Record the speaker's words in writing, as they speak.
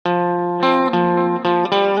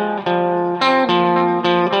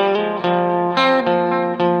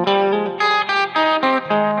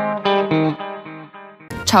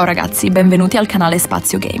Ciao ragazzi, benvenuti al canale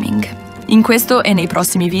Spazio Gaming. In questo e nei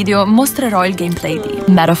prossimi video mostrerò il gameplay di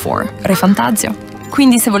Metaphore, ReFantazio.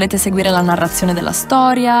 Quindi se volete seguire la narrazione della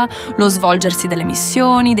storia, lo svolgersi delle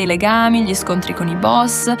missioni, dei legami, gli scontri con i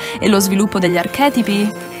boss e lo sviluppo degli archetipi,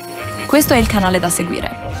 questo è il canale da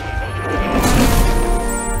seguire.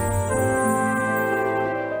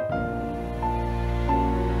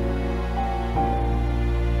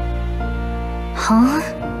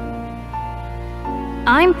 Huh?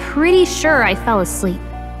 I'm pretty sure I fell asleep.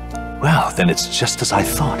 Well, then it's just as I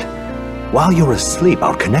thought. While you're asleep,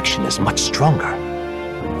 our connection is much stronger.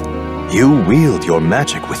 You wield your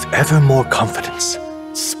magic with ever more confidence.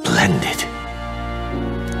 Splendid.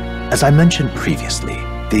 As I mentioned previously,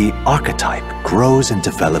 the archetype grows and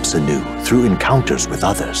develops anew through encounters with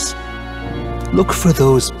others. Look for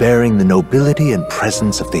those bearing the nobility and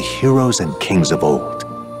presence of the heroes and kings of old.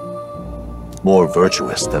 More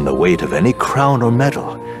virtuous than the weight of any crown or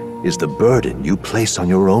medal is the burden you place on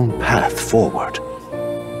your own path forward.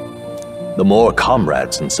 The more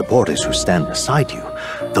comrades and supporters who stand beside you,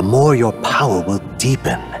 the more your power will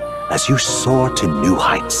deepen as you soar to new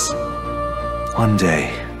heights. One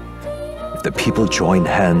day, if the people join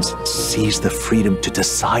hands and seize the freedom to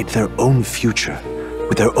decide their own future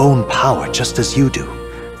with their own power just as you do,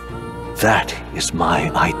 that is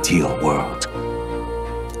my ideal world.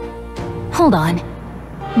 Hold on.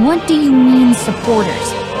 What do you mean,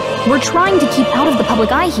 supporters? We're trying to keep out of the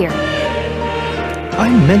public eye here. I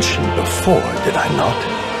mentioned before, did I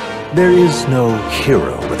not? There is no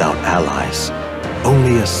hero without allies,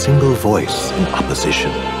 only a single voice in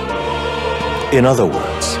opposition. In other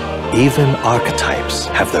words, even archetypes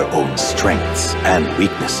have their own strengths and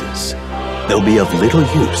weaknesses. They'll be of little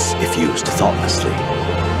use if used thoughtlessly.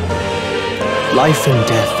 Life and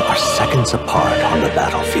death are seconds apart on the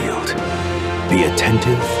battlefield. Be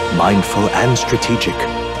attentive, mindful, and strategic.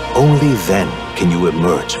 Only then can you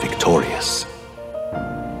emerge victorious.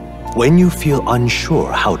 When you feel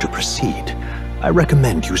unsure how to proceed, I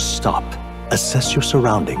recommend you stop, assess your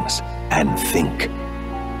surroundings, and think.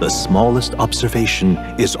 The smallest observation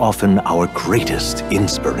is often our greatest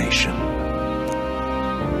inspiration.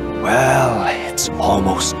 Well, it's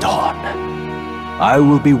almost dawn. I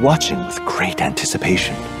will be watching with great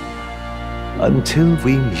anticipation. Until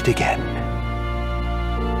we meet again.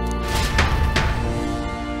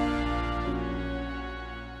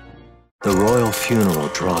 The royal funeral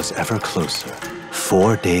draws ever closer.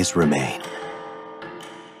 4 days remain.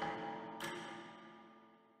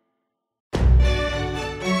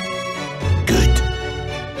 Good.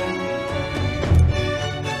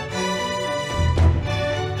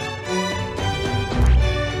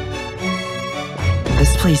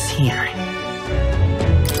 This place here.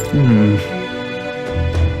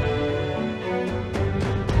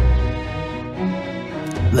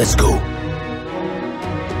 Let's go.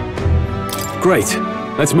 Great.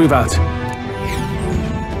 Let's move out.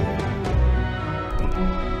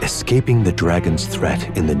 Escaping the dragon's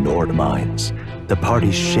threat in the Nord mines, the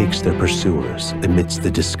party shakes their pursuers amidst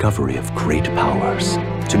the discovery of great powers.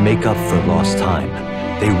 To make up for lost time,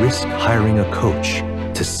 they risk hiring a coach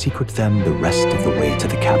to secret them the rest of the way to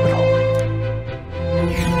the capital.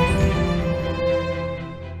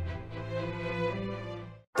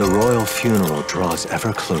 The royal funeral draws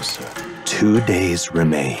ever closer. 2 days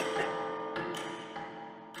remain.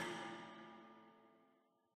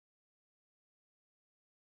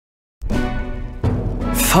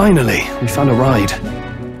 Finally, we found a ride.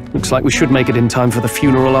 Looks like we should make it in time for the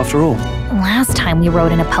funeral after all. Last time we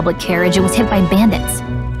rode in a public carriage, it was hit by bandits.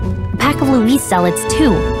 A pack of Louis zealots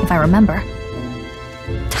too, if I remember.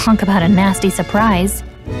 Talk about a nasty surprise.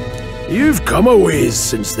 You've come a ways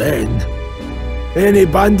since then. Any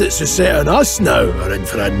bandits who set on us now are in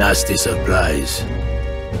for a nasty surprise.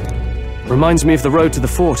 Reminds me of the road to the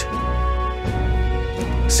fort.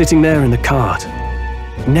 Sitting there in the cart.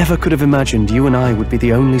 Never could have imagined you and I would be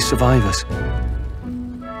the only survivors.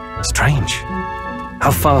 Strange.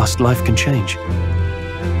 How fast life can change.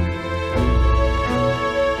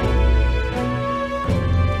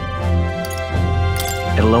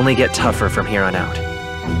 It'll only get tougher from here on out.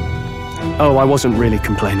 Oh, I wasn't really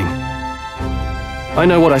complaining. I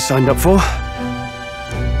know what I signed up for.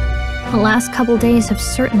 The last couple days have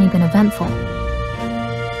certainly been eventful.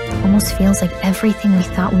 Almost feels like everything we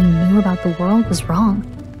thought we knew about the world was wrong.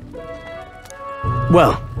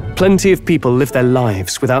 Well, plenty of people live their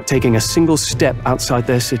lives without taking a single step outside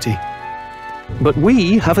their city. But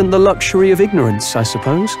we haven't the luxury of ignorance, I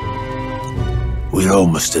suppose. We're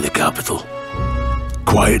almost to the capital.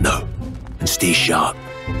 Quiet now, and stay sharp.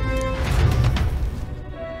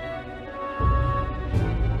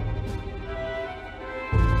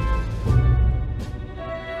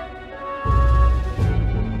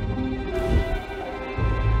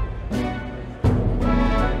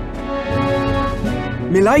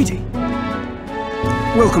 Milady!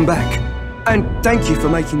 Welcome back, and thank you for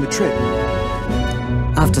making the trip.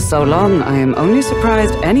 After so long, I am only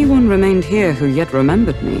surprised anyone remained here who yet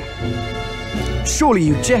remembered me. Surely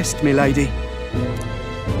you jest, milady.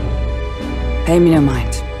 Pay me no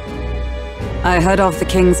mind. I heard of the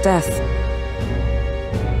king's death.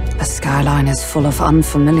 The skyline is full of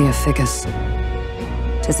unfamiliar figures.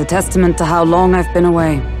 'Tis a testament to how long I've been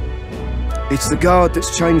away. It's the guard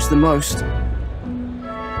that's changed the most.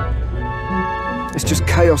 It's just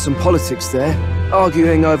chaos and politics there,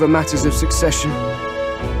 arguing over matters of succession.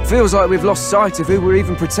 Feels like we've lost sight of who we're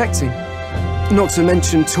even protecting. Not to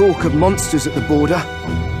mention talk of monsters at the border.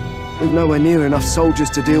 We've nowhere near enough soldiers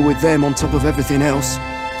to deal with them on top of everything else.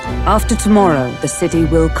 After tomorrow, the city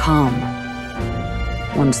will calm.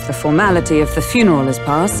 Once the formality of the funeral is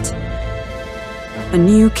past, a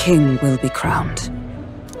new king will be crowned.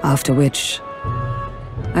 After which,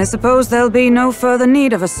 I suppose there'll be no further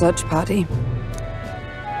need of a search party.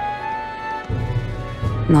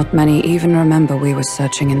 Not many even remember we were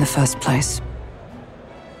searching in the first place.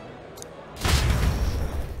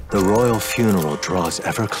 The royal funeral draws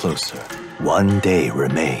ever closer. One day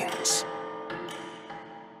remains.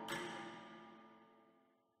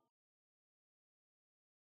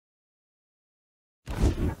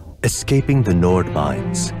 Escaping the Nord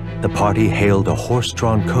mines, the party hailed a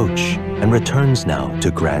horse-drawn coach and returns now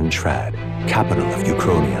to Grand Trad, capital of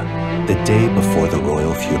Uchronia, the day before the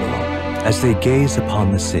royal funeral. As they gaze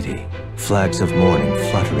upon the city, flags of mourning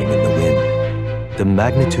fluttering in the wind, the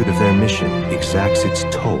magnitude of their mission exacts its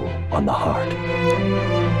toll on the heart.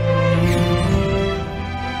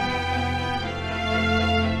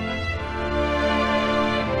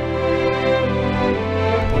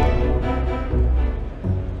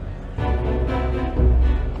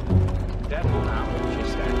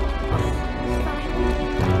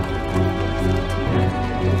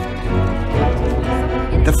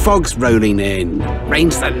 The fog's rolling in.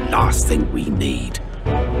 Rain's the last thing we need.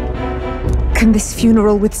 Can this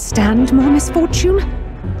funeral withstand more misfortune?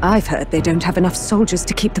 I've heard they don't have enough soldiers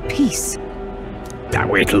to keep the peace.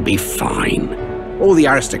 Oh, it'll be fine. All the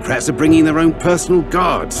aristocrats are bringing their own personal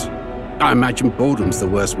guards. I imagine boredom's the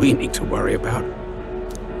worst we need to worry about.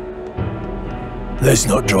 Let's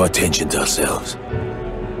not draw attention to ourselves.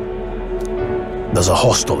 There's a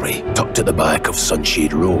hostelry tucked at the back of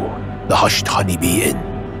Sunshade Row, the Hushed Honeybee Inn.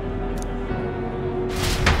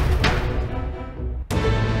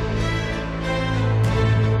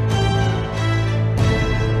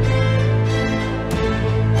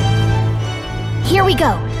 Here we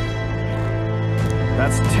go.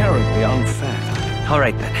 That's terribly unfair. All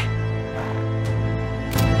right then.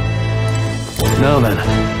 Now then.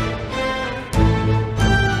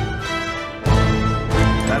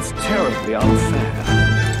 That's terribly unfair.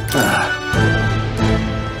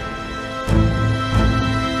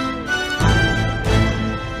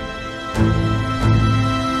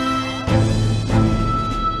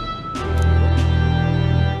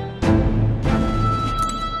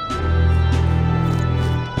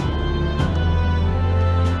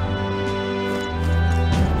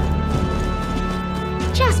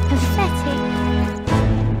 Just pathetic.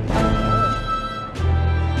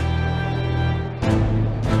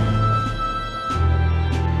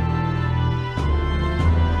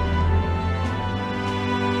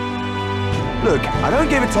 Look, I don't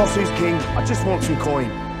give a toss who's king. I just want some coin.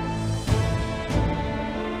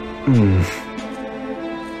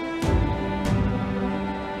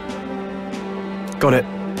 Got it.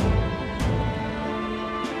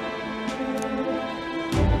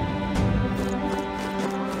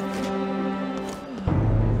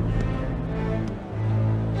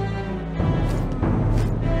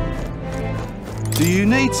 Do you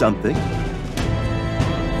need something?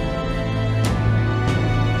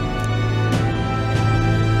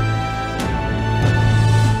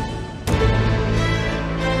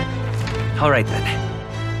 All right then.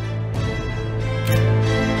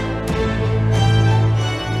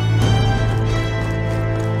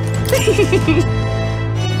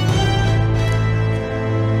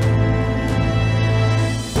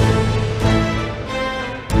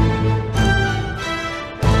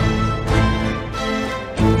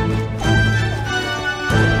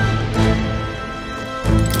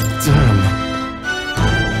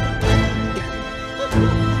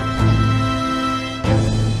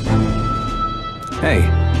 Hey.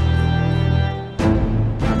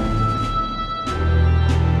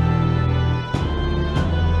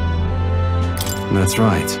 That's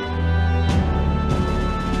right.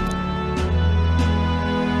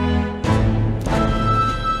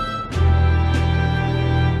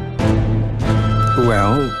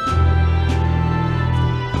 Well,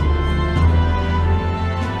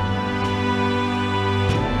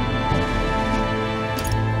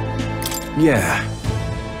 Yeah.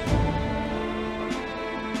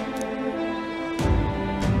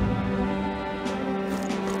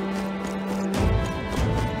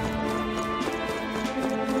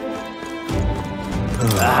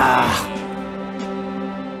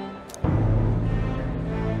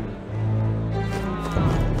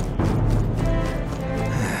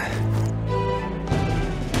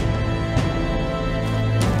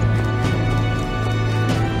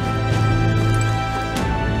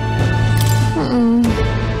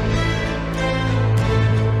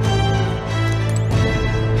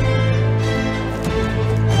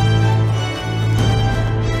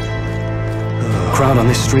 Crowd on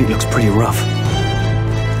this street looks pretty rough.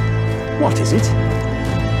 What is it?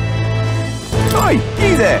 Oi,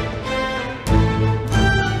 you there!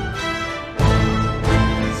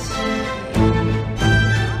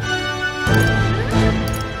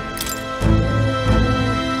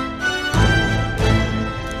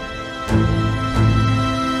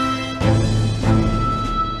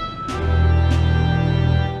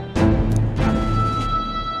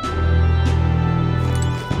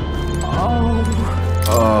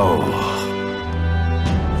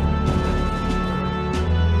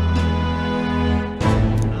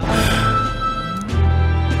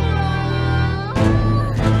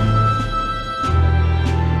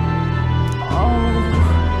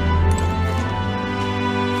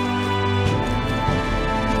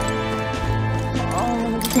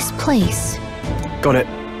 This place. Got it.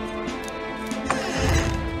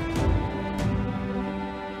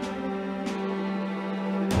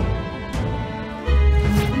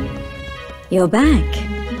 You're back.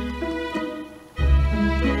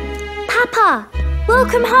 Papa!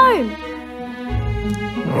 Welcome home!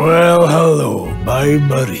 Well, hello, my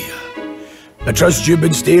Maria. I trust you've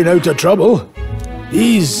been staying out of trouble.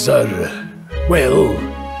 These are, well,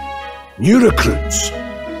 new recruits.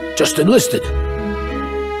 Just enlisted.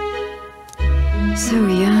 So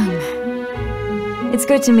young. It's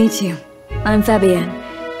good to meet you. I'm Fabienne.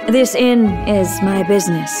 This inn is my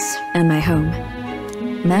business and my home.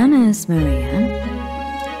 Manners, Maria.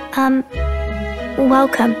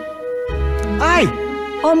 Welcome. Hey!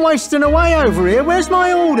 I'm wasting away over here. Where's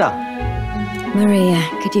my order? Maria,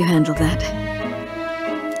 could you handle that?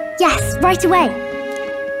 Yes, right away.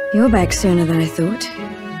 You're back sooner than I thought.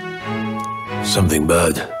 Something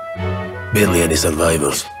bad. Barely any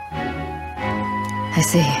survivors. I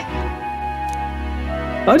see.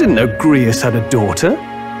 I didn't know Grius had a daughter.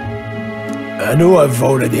 I know I've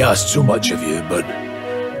already asked so much of you, but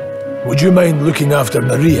would you mind looking after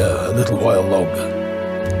Maria a little while longer?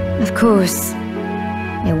 Of course.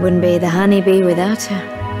 It wouldn't be the honeybee without her.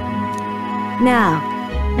 Now,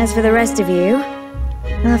 as for the rest of you,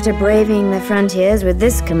 after braving the frontiers with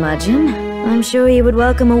this curmudgeon, I'm sure you would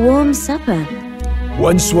welcome a warm supper.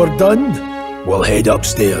 Once we're done, we'll head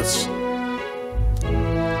upstairs.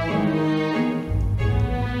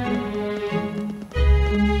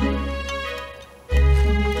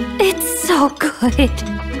 It's so good.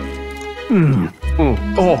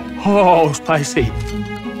 Oh, spicy.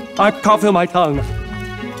 I can't feel my tongue.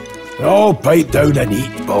 Oh, pipe down and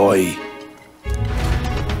eat, boy.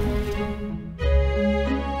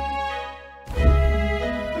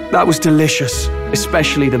 That was delicious,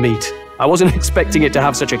 especially the meat. I wasn't expecting it to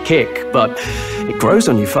have such a kick, but it grows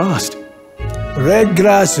on you fast. Red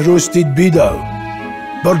grass roasted bidao.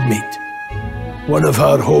 Bird meat. One of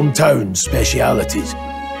her hometown specialities.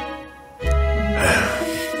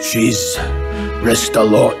 She's risked a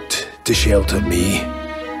lot to shelter me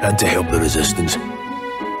and to help the resistance.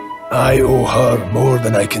 I owe her more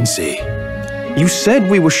than I can say. You said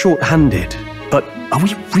we were short-handed, but are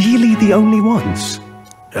we really the only ones?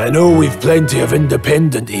 I know we've plenty of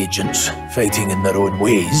independent agents fighting in their own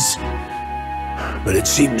ways, but it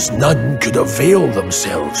seems none could avail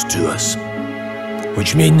themselves to us.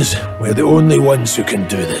 Which means we're the only ones who can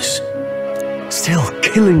do this. Still,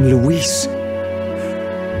 killing Luis.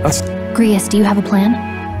 That's... Grius, do you have a plan?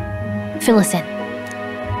 Fill us in.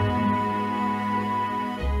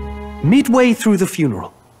 Midway through the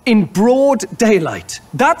funeral, in broad daylight.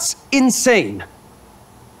 That's insane.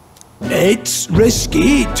 It's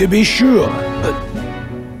risky, to be sure, but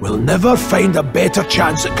we'll never find a better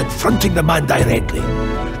chance at confronting the man directly.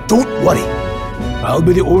 Don't worry. I'll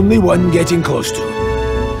be the only one getting close to him.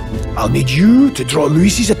 I'll need you to draw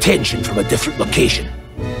Luis's attention from a different location.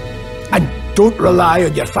 And don't rely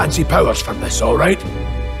on your fancy powers for this, all right?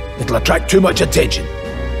 It'll attract too much attention.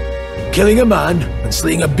 Killing a man and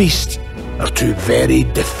slaying a beast are two very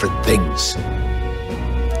different things.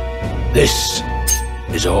 This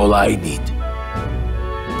is all I need.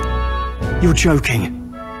 You're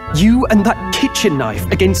joking. You and that kitchen knife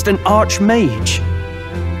against an archmage.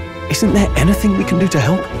 Isn't there anything we can do to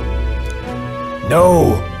help?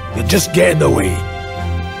 No, you'll just get in the way.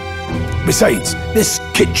 Besides, this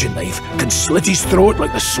kitchen knife can slit his throat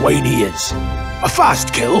like the swine he is. A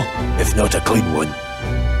fast kill, if not a clean one.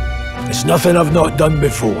 It's nothing I've not done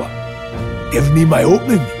before. Give me my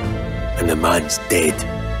opening, and the man's dead.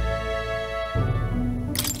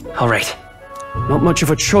 All right. Not much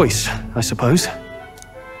of a choice, I suppose.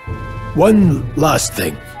 One last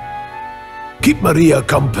thing. Keep Maria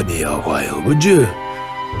company a while, would you?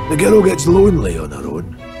 The girl gets lonely on her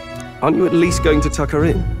own. Aren't you at least going to tuck her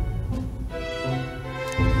in?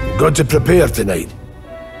 Got to prepare tonight.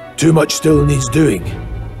 Too much still needs doing.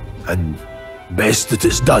 And best that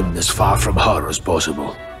it's done as far from her as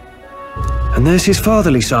possible. And there's his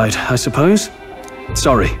fatherly side, I suppose.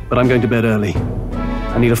 Sorry, but I'm going to bed early.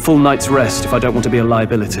 I need a full night's rest if I don't want to be a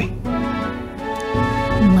liability.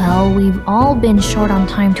 Well, we've all been short on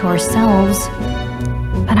time to ourselves.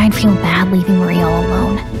 But I'd feel bad leaving Maria all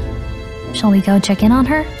alone. Shall we go check in on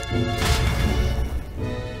her?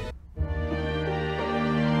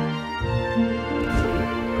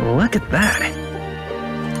 Look at that.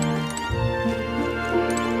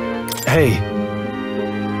 Hey.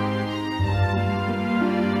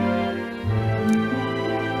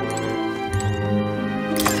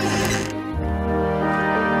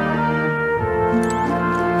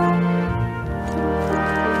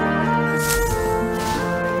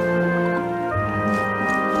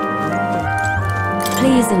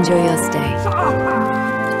 Please enjoy your stay.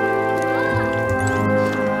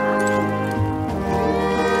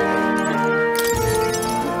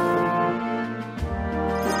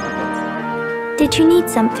 Did you need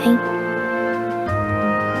something?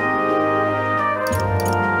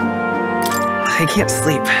 I can't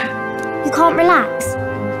sleep. You can't relax?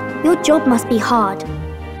 Your job must be hard.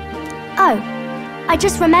 Oh, I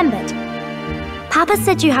just remembered. Papa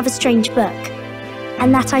said you have a strange book,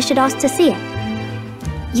 and that I should ask to see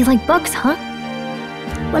it. You like books, huh?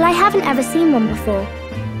 Well, I haven't ever seen one before,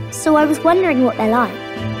 so I was wondering what they're like.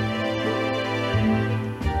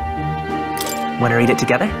 Want to read it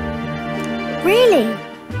together? Really?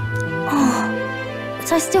 Oh,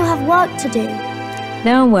 but I still have work to do.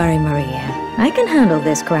 Don't worry, Maria. I can handle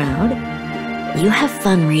this crowd. You have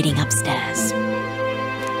fun reading upstairs.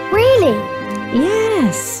 Really?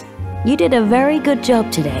 Yes. You did a very good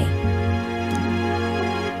job today.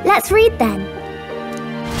 Let's read then.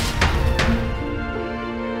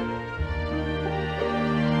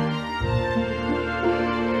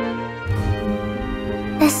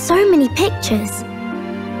 There's so many pictures.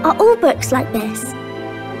 Are all books like this?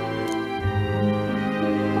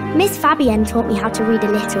 Miss Fabienne taught me how to read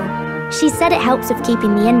a little. She said it helps with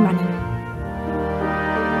keeping the inn running.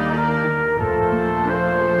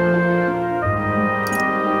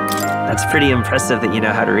 That's pretty impressive that you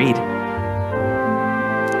know how to read.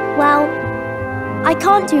 Well, I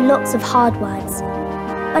can't do lots of hard words,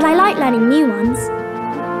 but I like learning new ones.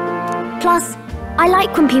 Plus, I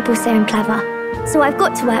like when people say I'm clever, so I've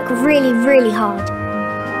got to work really, really hard.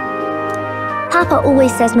 Papa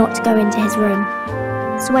always says not to go into his room,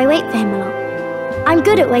 so I wait for him a lot. I'm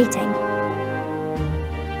good at waiting.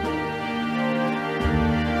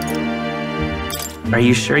 Are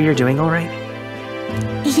you sure you're doing all right?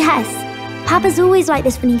 Yes, Papa's always like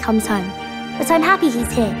this when he comes home, but I'm happy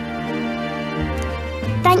he's here.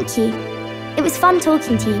 Thank you. It was fun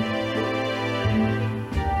talking to you.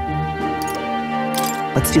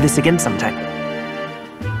 Let's do this again sometime.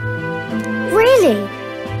 Really?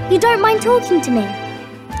 You don't mind talking to me?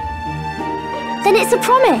 Then it's a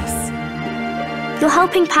promise. You're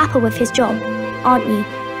helping Papa with his job, aren't you?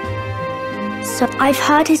 So I've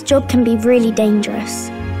heard his job can be really dangerous.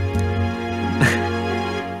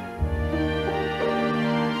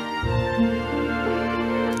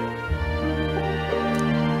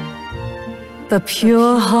 The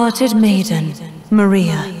pure-hearted maiden,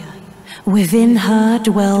 Maria. Within her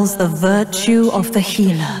dwells the virtue of the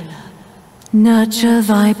healer. Nurture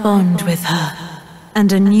thy bond with her,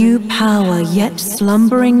 and a new power yet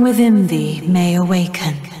slumbering within thee may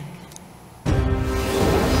awaken.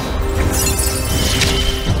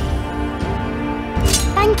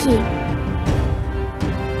 Thank you.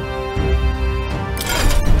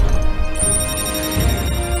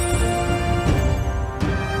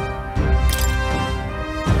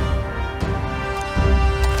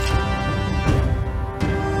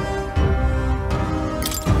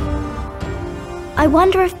 I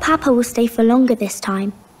wonder if Papa will stay for longer this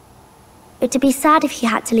time. It'd be sad if he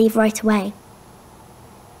had to leave right away.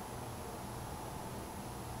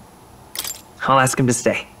 I'll ask him to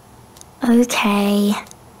stay. Okay.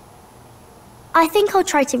 I think I'll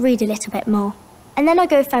try to read a little bit more, and then I'll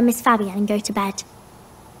go find Miss Fabian and go to bed.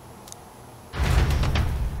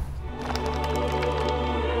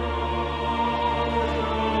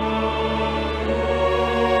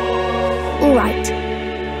 Alright,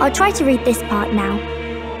 I'll try to read this part now.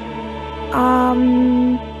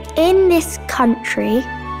 In this country,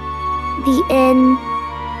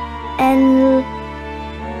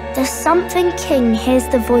 the something king hears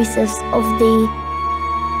the voices of the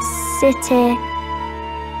city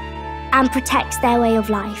and protects their way of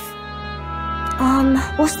life.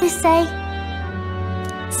 What's this say?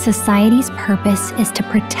 Society's purpose is to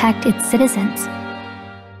protect its citizens.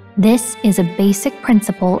 This is a basic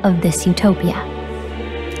principle of this utopia.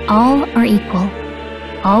 All are equal,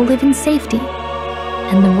 all live in safety,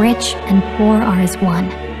 and the rich and poor are as one,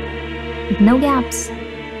 with no gaps,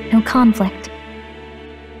 no conflict.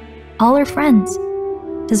 All are friends,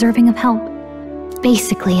 deserving of help.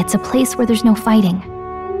 Basically, it's a place where there's no fighting,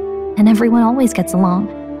 and everyone always gets along.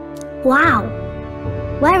 Wow!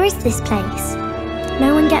 Where is this place?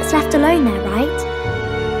 No one gets left alone there, right?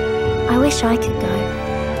 I wish I could go.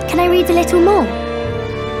 Can I read a little more?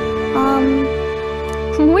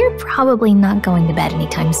 We're probably not going to bed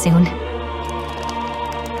anytime soon.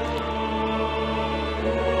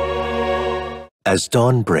 As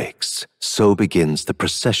dawn breaks, so begins the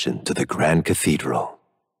procession to the Grand Cathedral.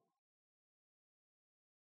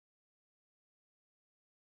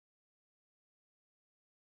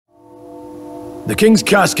 The King's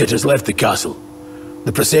casket has left the castle.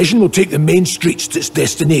 The procession will take the main streets to its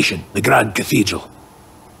destination, the Grand Cathedral.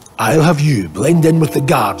 I'll have you blend in with the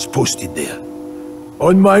guards posted there.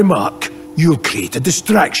 On my mark, you'll create a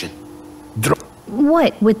distraction.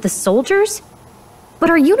 What, with the soldiers? But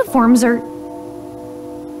our uniforms are...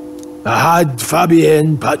 I had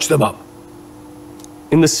Fabienne patch them up.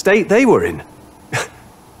 In the state they were in?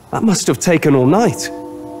 That must have taken all night.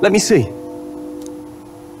 Let me see.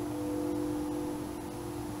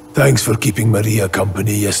 Thanks for keeping Maria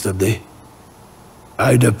company yesterday.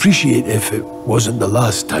 I'd appreciate if it wasn't the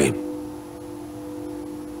last time.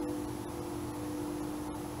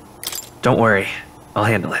 Don't worry, I'll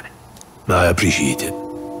handle it. I appreciate it.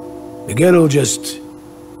 The girl just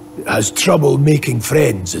has trouble making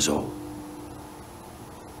friends is all.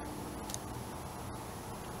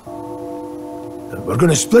 We're going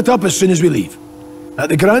to split up as soon as we leave. At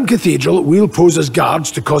the Grand Cathedral, we'll pose as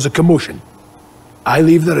guards to cause a commotion. I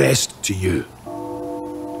leave the rest to you.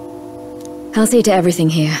 I'll see to everything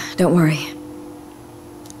here, don't worry.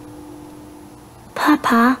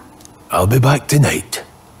 Papa? I'll be back tonight.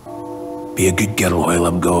 Be a good girl while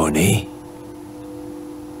I'm gone, eh?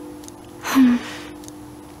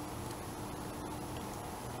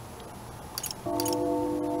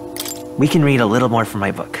 We can read a little more from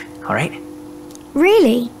my book, all right?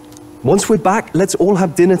 Really? Once we're back, let's all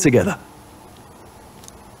have dinner together.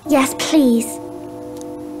 Yes, please.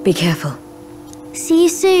 Be careful. See you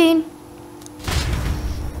soon.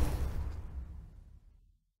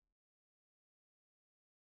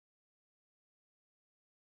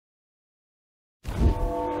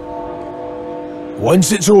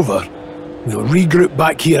 Once it's over, we'll regroup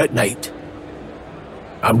back here at night.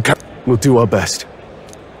 We'll do our best.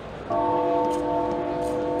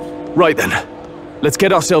 Right then. Let's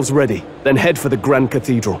get ourselves ready, then head for the Grand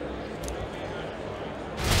Cathedral.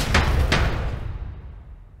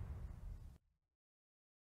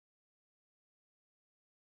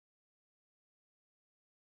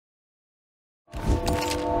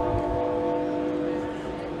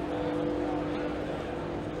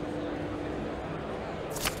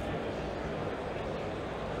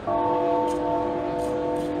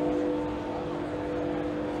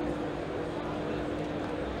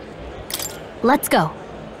 Let's go.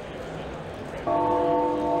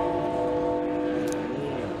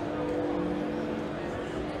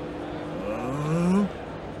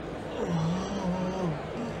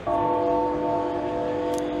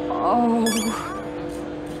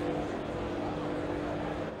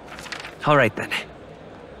 All right then.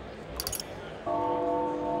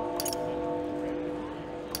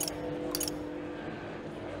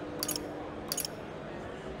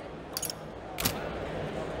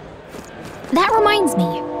 That reminds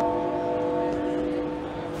me.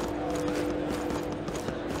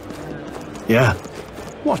 Yeah.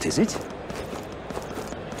 What is it?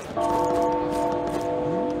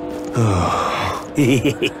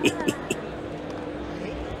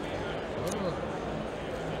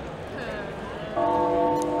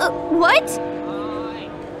 What?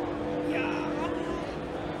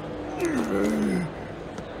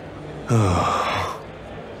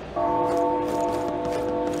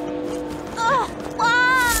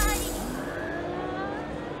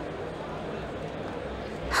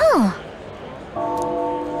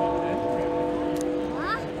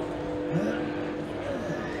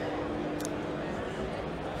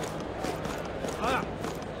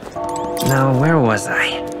 Now, where was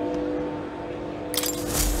I?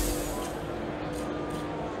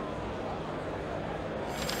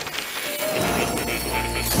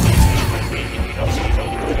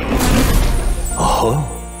 Oh.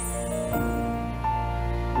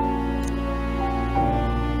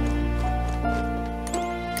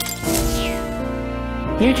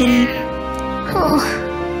 You're here. Oh.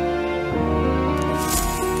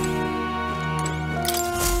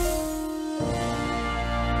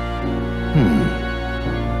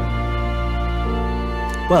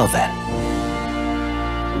 Well then.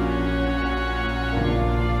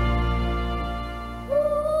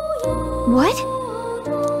 What?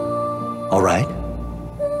 All right.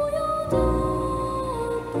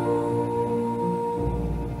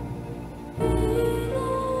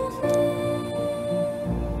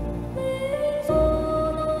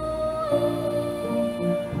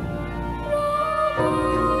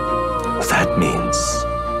 That means...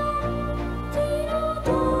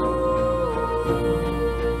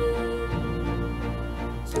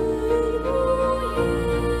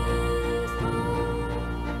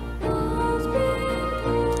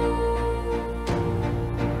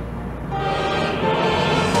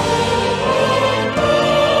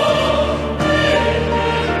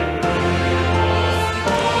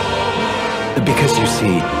 Because you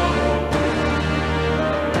see...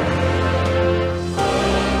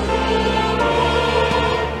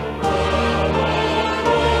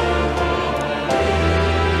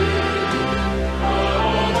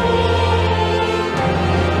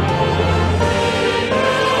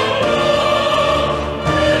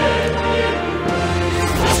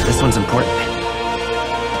 This one's important.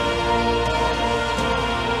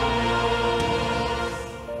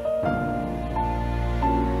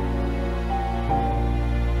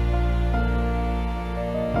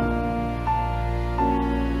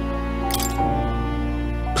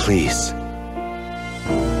 Please.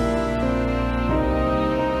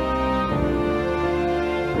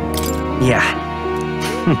 Yeah.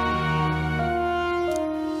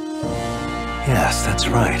 Yes, that's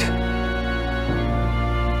right.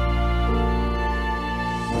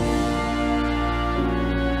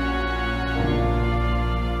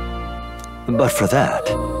 But for that...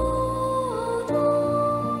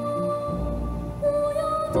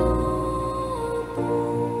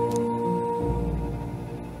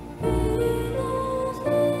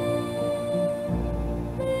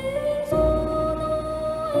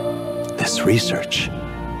 this research...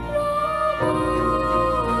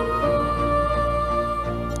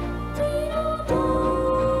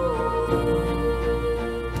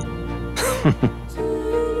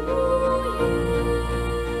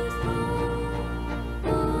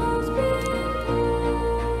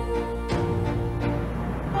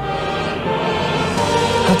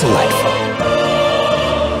 How delightful.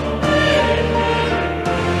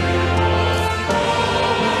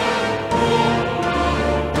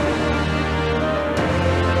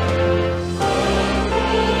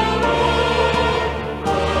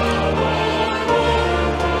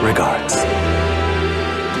 Regards.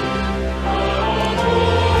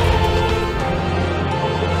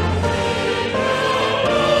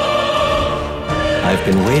 I've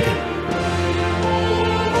been waiting.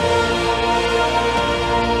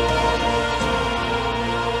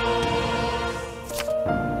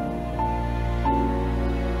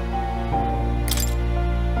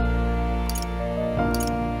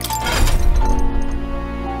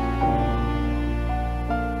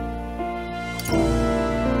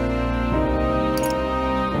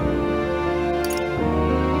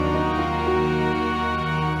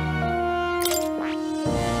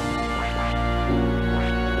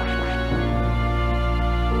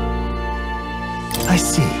 I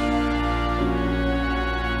see.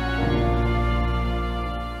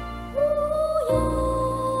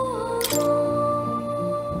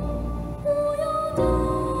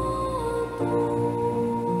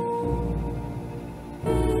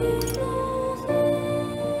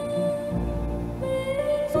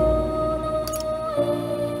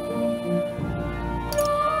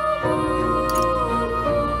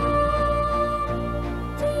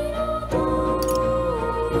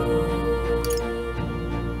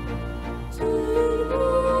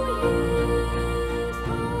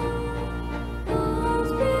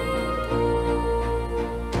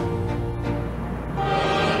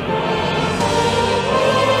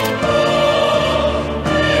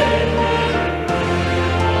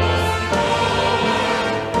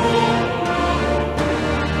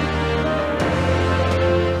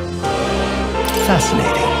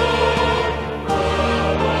 Fascinating.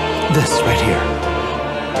 This right here.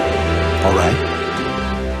 All right.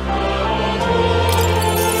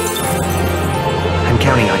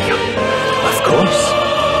 counting on you. Of course.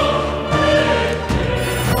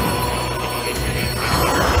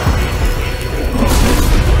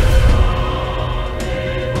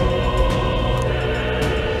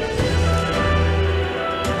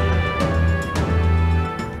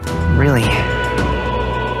 Really?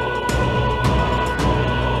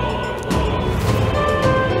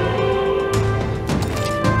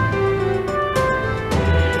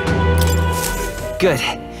 Good.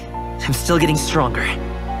 I'm still getting stronger.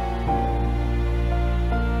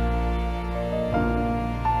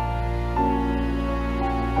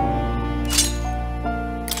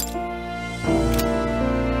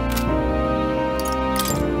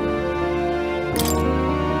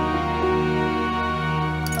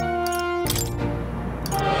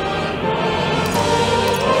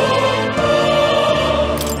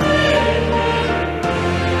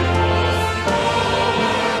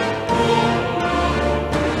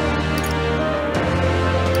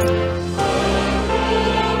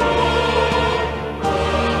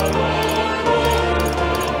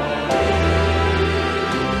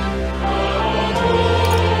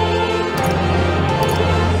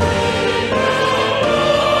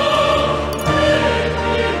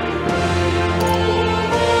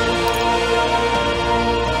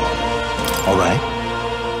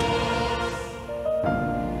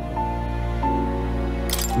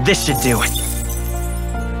 This should do it.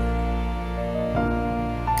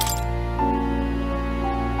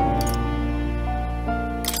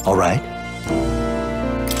 All right.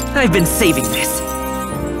 I've been saving this.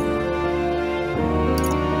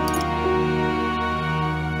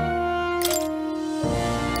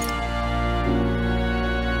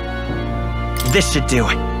 This should do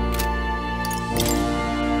it.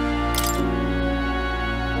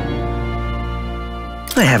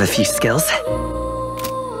 I have a few skills.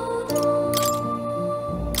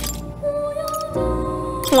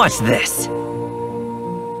 Watch this.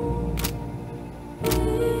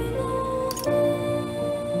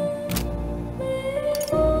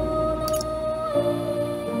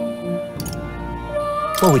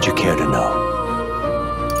 What would you care to know?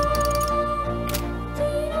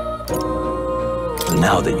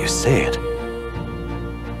 Now that you say it.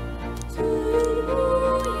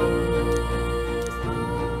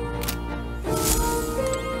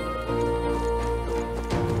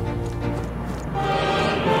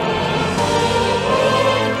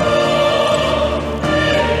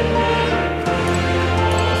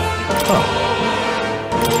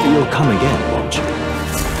 You'll come again, won't you?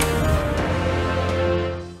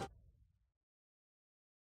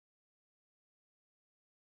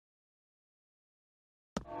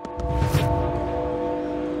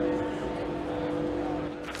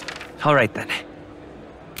 All right, then.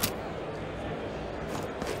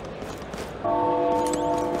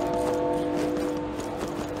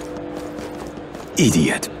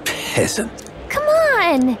 Idiot peasant. Come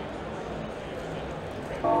on!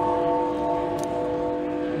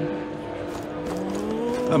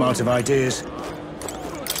 I'm out of ideas.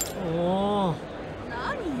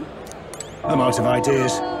 I'm out of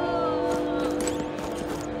ideas.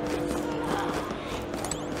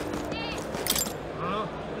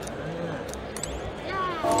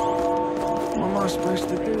 What am I supposed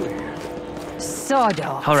to do here? Sod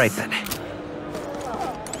off. All right, then.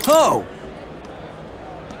 Oh!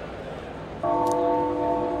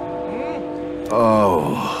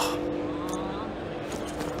 Oh.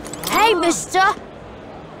 Hey, mister!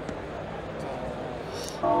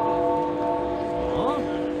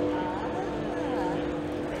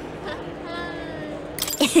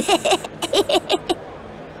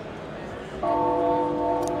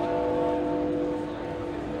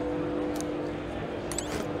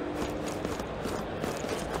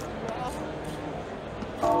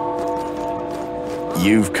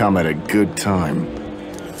 You've come at a good time.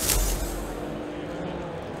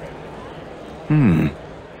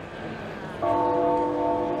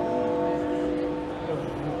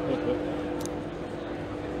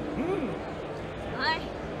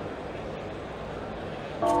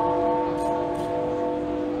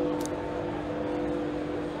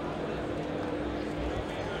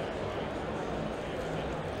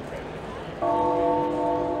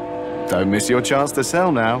 Don't miss your chance to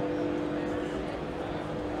sell now.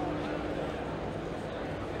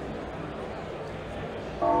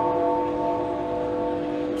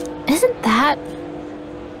 Isn't that...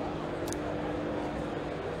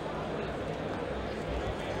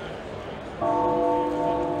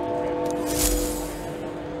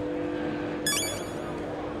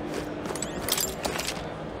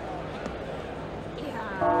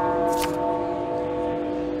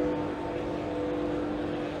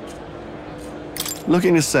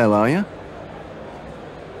 Looking to sell, are you?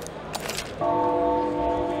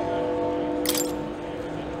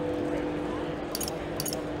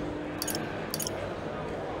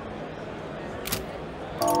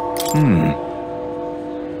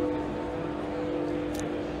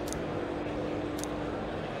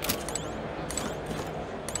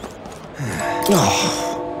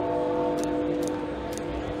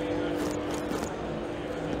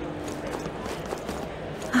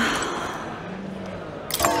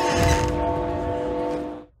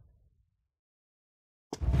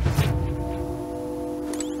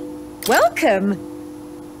 Welcome!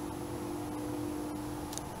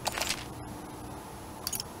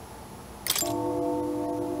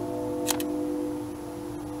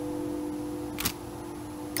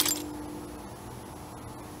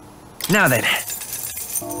 Now then.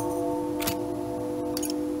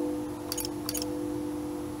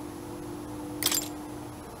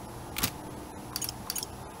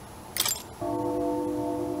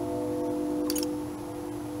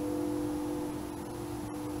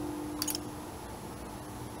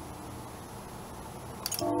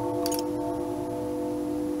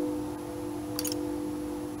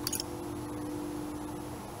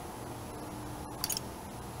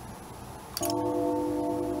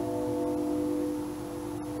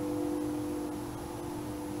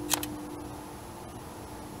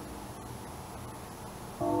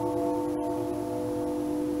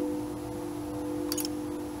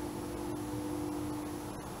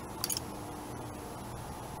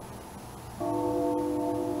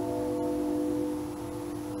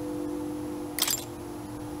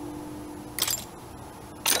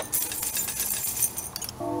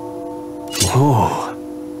 Oh.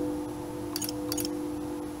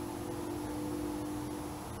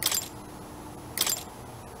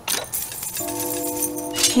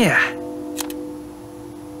 Yeah.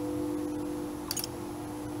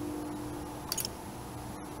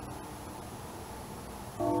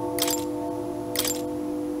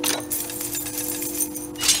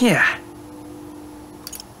 Yeah.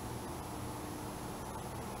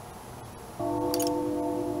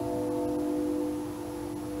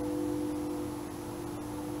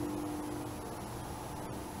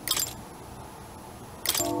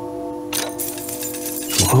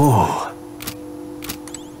 Oh.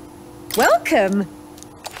 Welcome!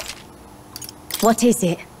 What is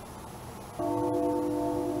it?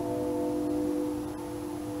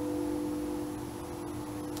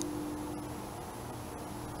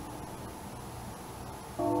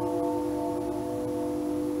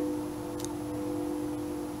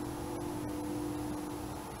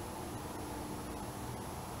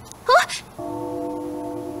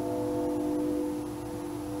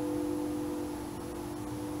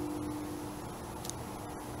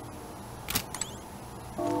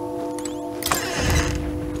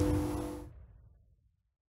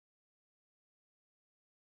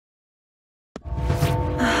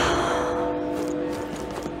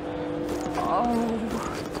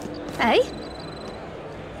 Eh?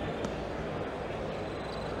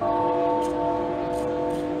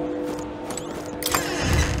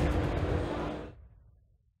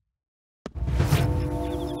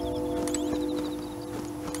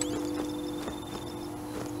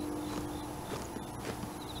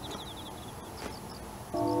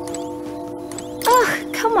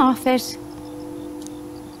 Ugh, come off it.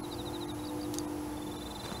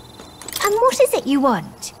 And what is it you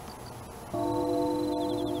want?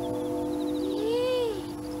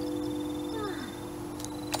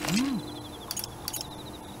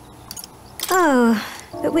 Oh,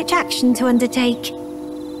 but which action to undertake?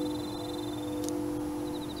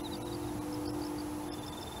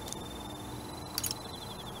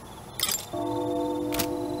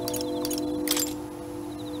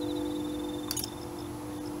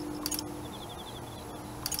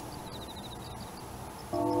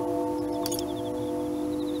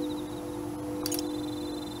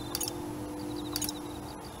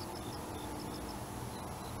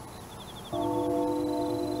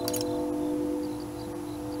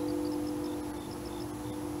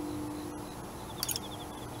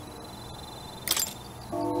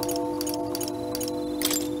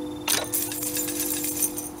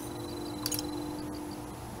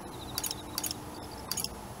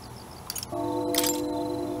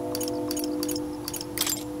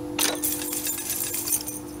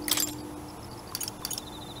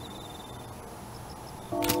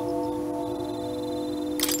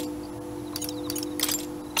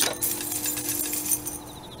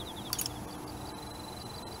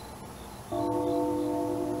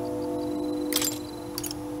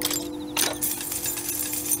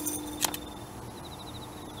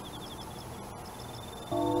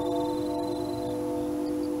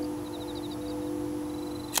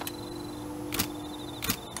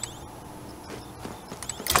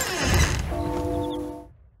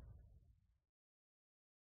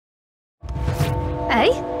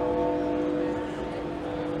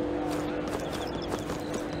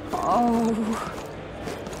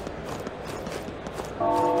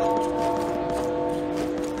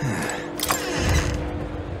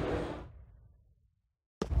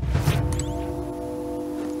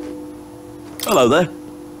 Hello there.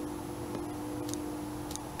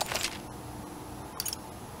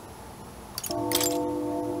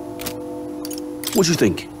 What do you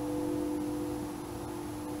think?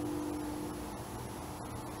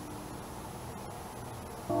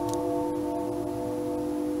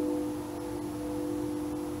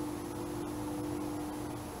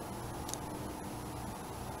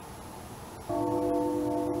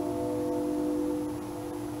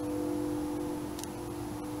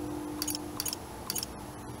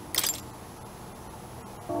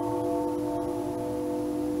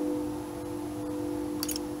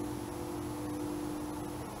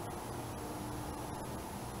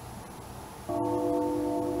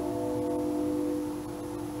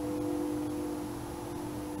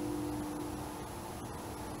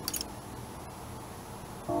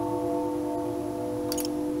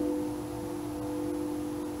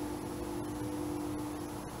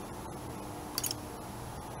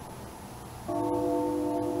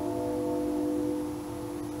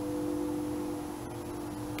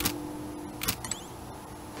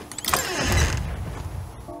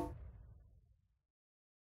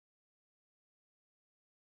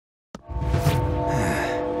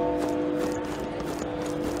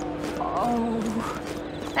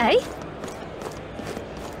 Hey?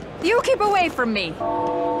 You keep away from me!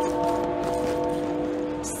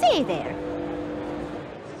 Stay there!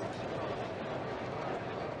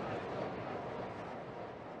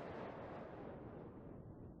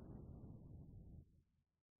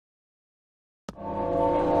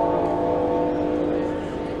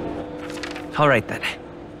 All right then.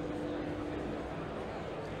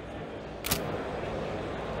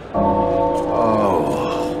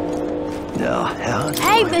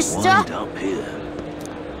 Hey, mister!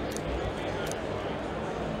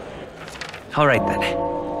 All right then.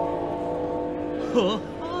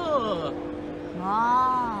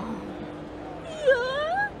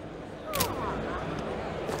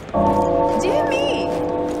 Dear me!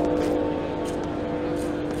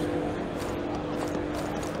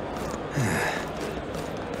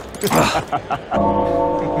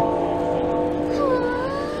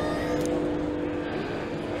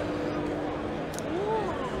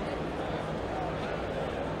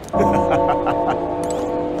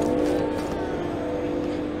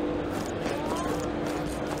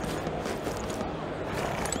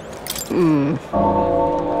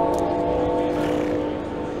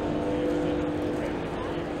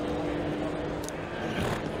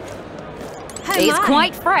 It's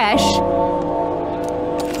quite fresh.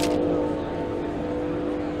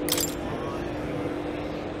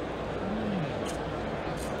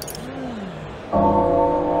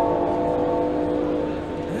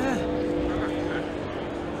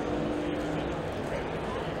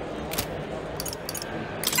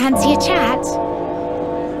 Fancy a chat?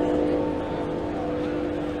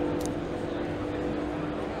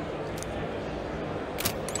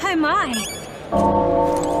 Oh my!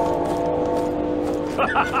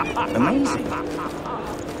 Amazing.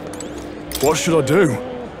 What should I do?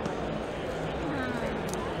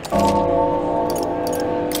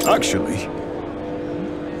 Actually...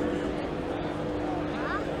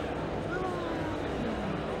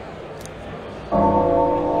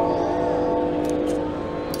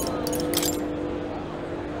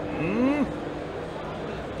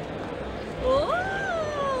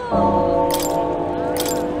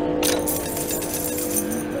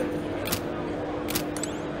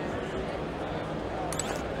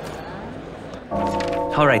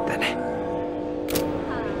 All right then.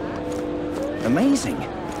 Amazing.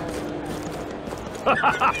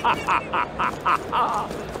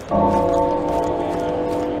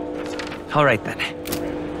 All right then.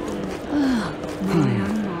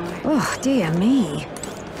 Oh, dear me.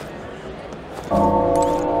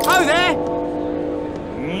 Oh there!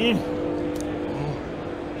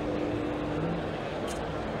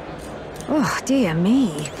 Oh, dear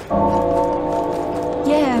me.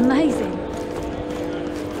 Yeah, amazing.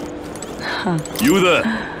 You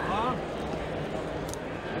there?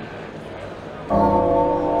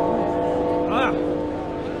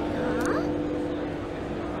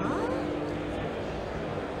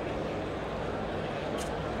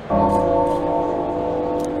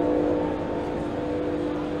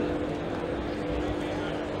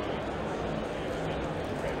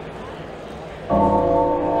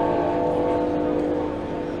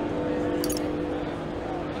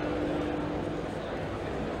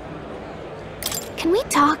 Can we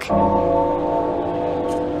talk?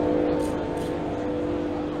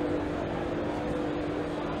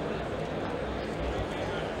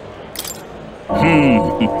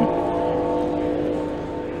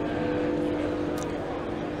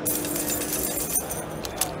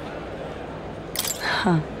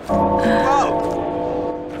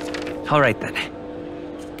 All right, then.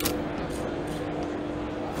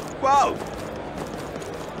 Whoa!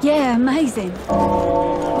 Yeah, amazing.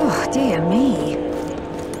 Oh, dear me.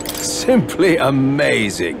 Simply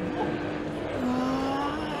amazing.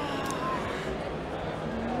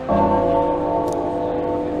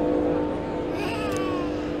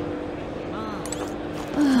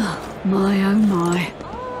 Oh, my, oh, my.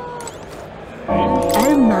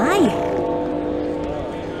 Oh, my.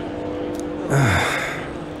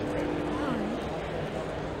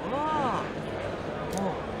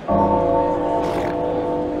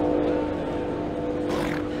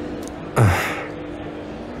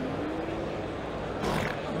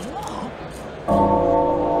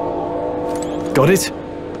 Got it?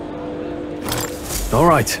 All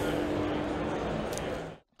right.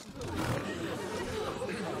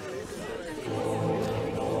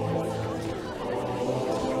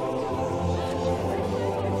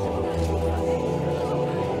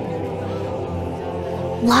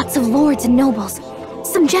 Lots of lords and nobles.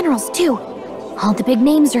 Some generals, too. All the big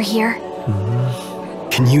names are here.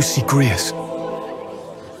 Can you see Grius?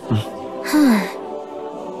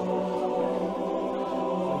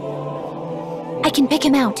 I can pick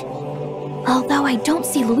him out. Although I don't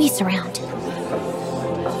see Luis around.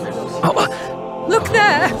 Look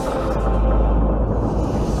there!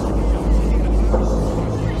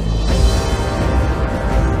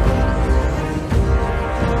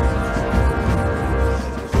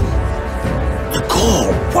 The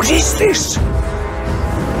call! What is this?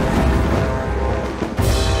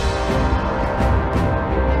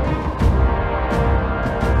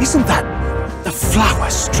 Isn't that the flower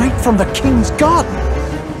straight from the king's garden?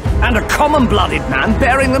 And a common-blooded man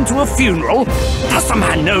bearing them to a funeral? Does the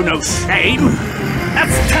man know no shame?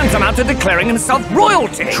 That's tantamount to declaring himself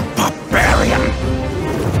royalty! You barbarian!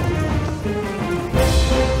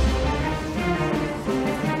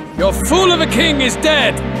 Your fool of a king is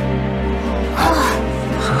dead!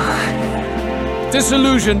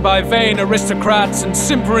 Disillusioned by vain aristocrats and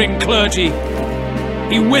simpering clergy,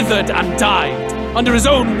 he withered and died under his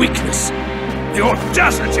own weakness. The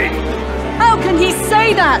audacity! How can he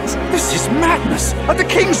say that? This is madness! At the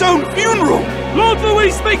king's own funeral! Lord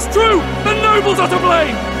Louis speaks true! The nobles are to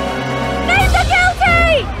blame! Names are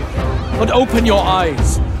guilty! But open your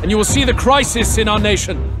eyes, and you will see the crisis in our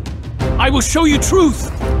nation. I will show you truth!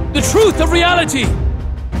 The truth of reality!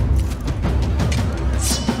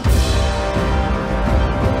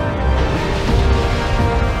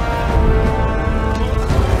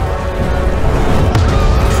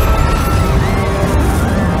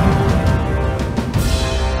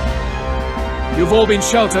 You've all been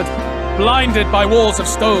sheltered, blinded by walls of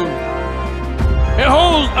stone.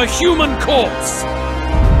 Behold a human corpse!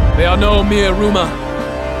 They are no mere rumor.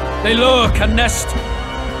 They lurk and nest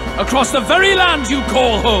across the very land you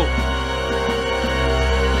call home.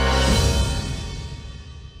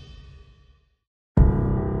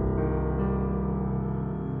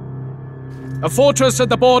 A fortress at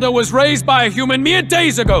the border was raised by a human mere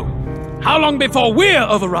days ago. How long before we're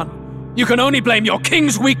overrun? You can only blame your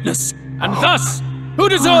king's weakness. And thus, who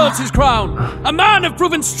deserves his crown? A man of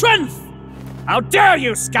proven strength! How dare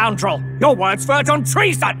you, scoundrel! Your words verge on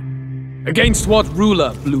treason! Against what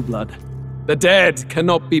ruler, Blue Blood? The dead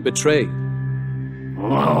cannot be betrayed.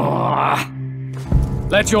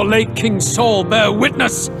 Let your late king's soul bear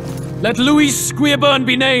witness! Let Louis Squeerburn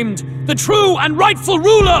be named the true and rightful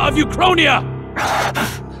ruler of Uchronia!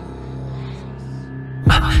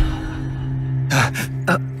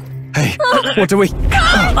 Hey, what do we...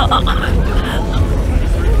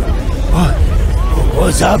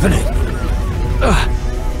 What's happening?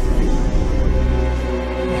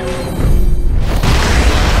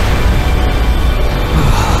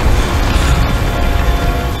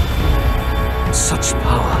 Such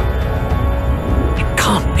power. It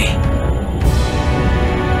can't be.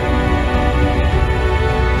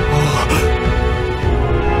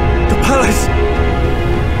 The palace!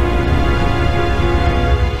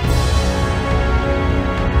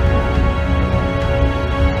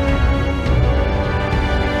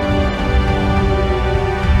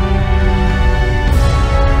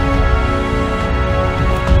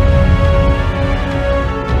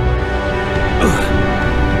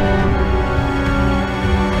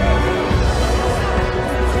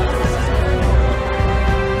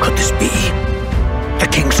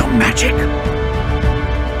 Magic.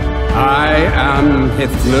 I am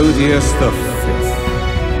Hypnodius V.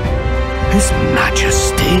 His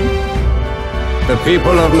Majesty? The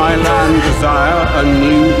people of my land desire a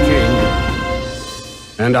new king,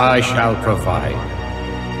 and I shall provide.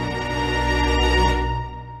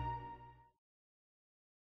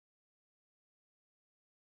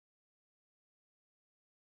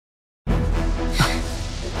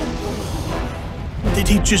 Did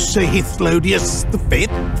he just say Hithlodius V?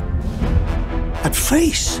 That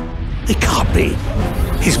face? It can't be.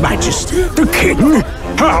 His Majesty. The King?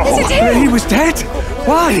 How? Is it him? He was dead?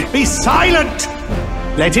 Why? Be silent!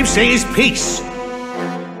 Let him say his piece.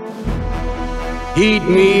 Heed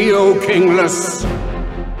me, O kingless.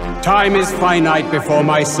 Time is finite before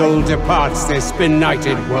my soul departs this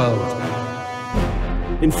benighted world.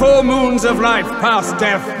 In 4 moons of life past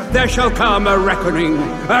death, there shall come a reckoning,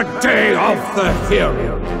 a day of the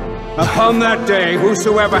hero. Upon that day,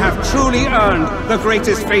 whosoever hath truly earned the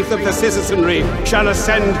greatest faith of the citizenry shall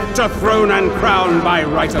ascend to throne and crown by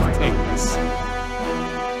right of kings.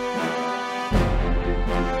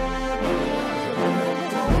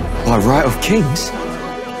 By right of kings?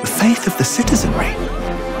 The faith of the citizenry?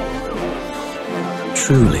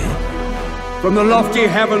 Truly? From the lofty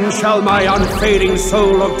heavens shall my unfading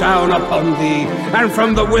soul look down upon thee, and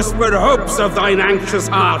from the whispered hopes of thine anxious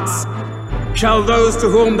hearts shall those to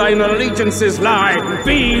whom thine allegiances lie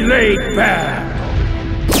be laid bare.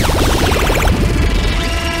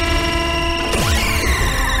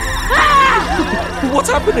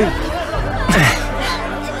 What's happening?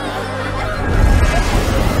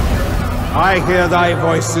 I hear thy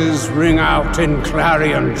voices ring out in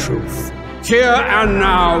clarion truth. Here and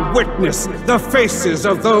now witness the faces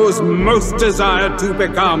of those most desired to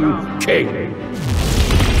become king.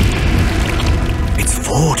 It's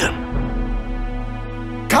Vorden.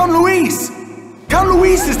 Count Louise! Count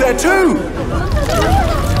Louise is there too!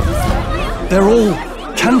 They're all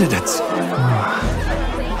candidates.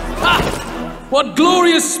 Ha! What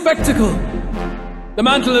glorious spectacle! The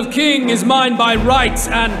mantle of king is mine by right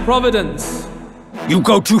and providence. You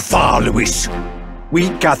go too far, Louis. We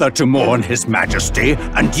gather to mourn his majesty,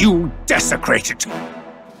 and you desecrate it.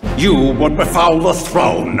 You would befoul the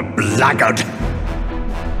throne, blackguard.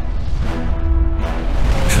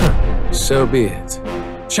 So be it.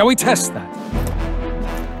 Shall we test that?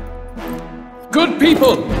 Good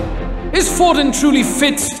people, is Vorden truly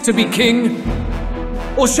fit to be king?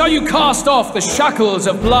 Or shall you cast off the shackles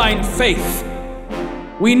of blind faith?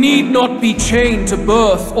 We need not be chained to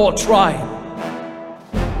birth or tribe.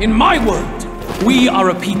 In my world, we are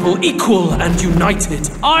a people equal and united.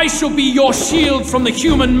 I shall be your shield from the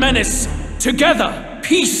human menace. Together,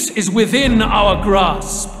 peace is within our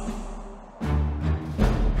grasp.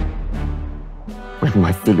 When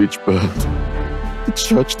my village burned, the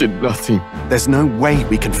church did nothing. There's no way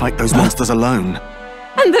we can fight those monsters alone.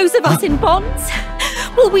 And those of us in bonds?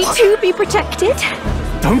 Will we too be protected?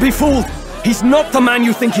 Don't be fooled! He's not the man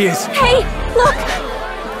you think he is! Hey, look!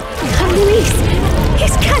 Louise!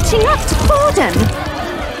 He's catching up to Vorden!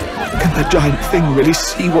 Can the giant thing really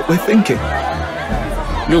see what we're thinking?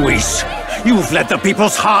 Louis, you've led the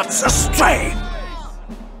people's hearts astray!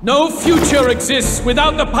 No future exists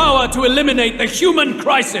without the power to eliminate the human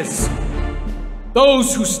crisis!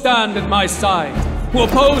 Those who stand at my side, who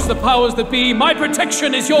oppose the powers that be, my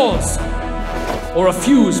protection is yours! Or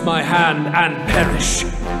refuse my hand and perish.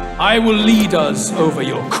 I will lead us over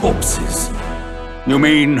your corpses. You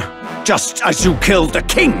mean, just as you killed the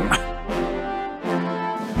king?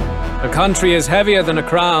 A country is heavier than a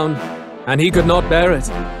crown, and he could not bear it.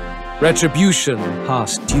 Retribution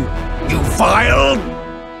past due. You vile!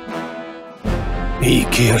 He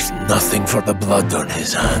cares nothing for the blood on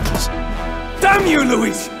his hands. Damn you,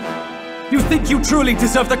 Louis! You think you truly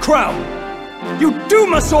deserve the crown? You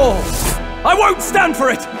doom us all! I won't stand for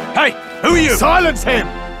it! Hey, who are you? Silence him!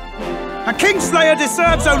 A kingslayer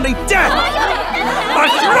deserves only death!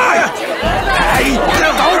 That's right! Hey!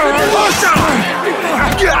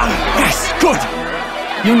 Yes, good!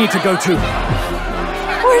 You need to go too.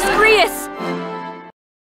 Where's Grius?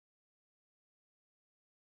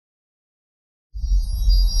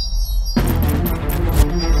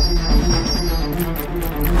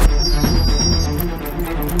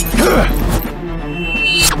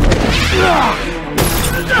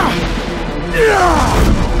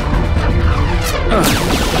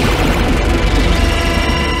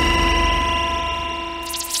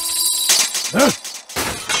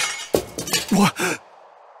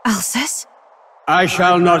 Alcest? I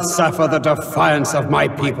shall not suffer the defiance of my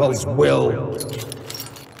people's will.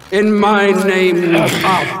 In my name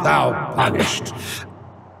art thou punished.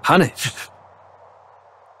 Punished?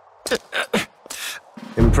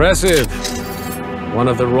 Impressive. One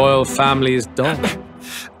of the royal family's dog.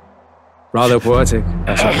 Rather poetic,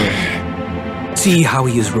 I suppose. See how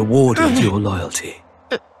he has rewarded your loyalty.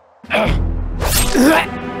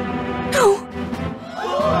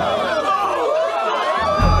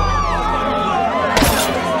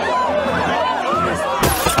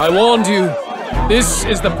 I warned you, this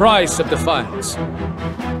is the price of defiance.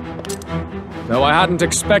 though I hadn't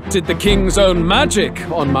expected the king's own magic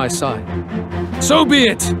on my side. So be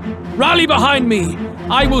it! Rally behind me!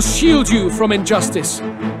 I will shield you from injustice.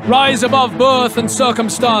 Rise above birth and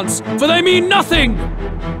circumstance, for they mean nothing!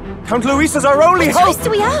 Count Luis is our only hope! What choice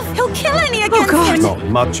do we have? He'll kill any against him! Not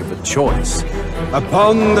much of a choice.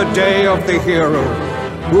 Upon the day of the hero,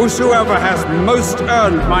 whosoever has most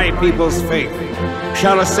earned my people's faith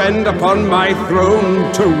shall ascend upon my throne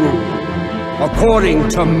to rule, according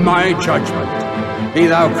to my judgment. Be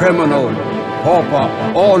thou criminal, pauper,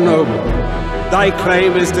 or noble, thy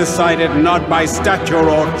claim is decided not by stature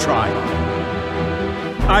or trial.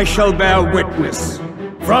 I shall bear witness.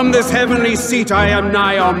 From this heavenly seat I am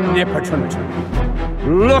nigh omnipotent.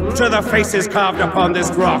 Look to the faces carved upon this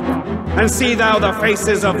rock, and see thou the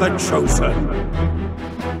faces of the chosen.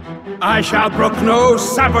 I shall brook no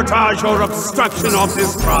sabotage or obstruction of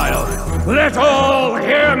this trial. Let all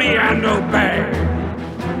hear me and obey.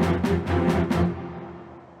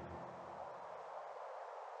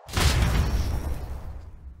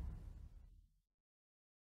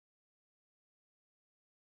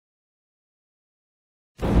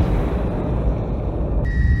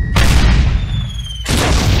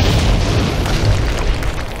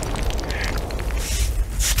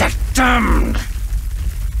 Damned!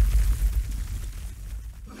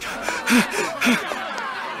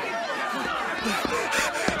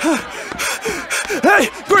 Hey!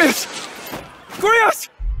 Grius! Grius!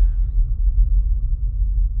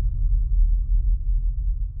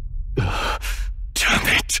 Damn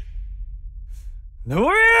it!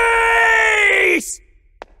 Luis!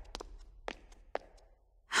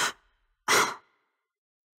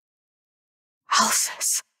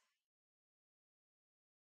 Alphys.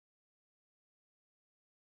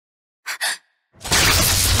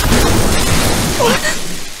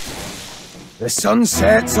 The sun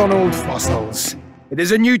sets on old fossils. It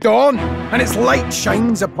is a new dawn, and its light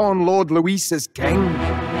shines upon Lord Luis as king.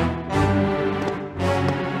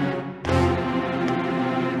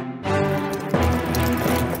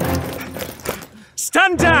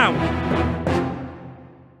 Stand down!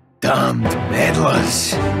 Damned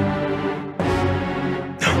meddlers.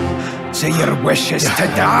 So your wish is to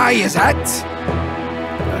die, is it?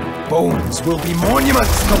 Your bones will be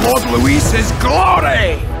monuments to Lord Luis's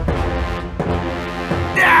glory!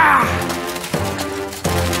 No!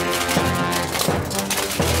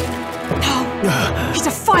 He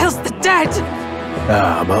defiles the dead!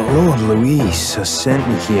 Ah, but Lord Luis has sent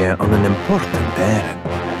me here on an important errand.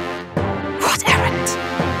 What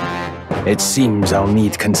errand? It seems I'll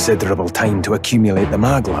need considerable time to accumulate the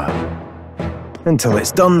magla. Until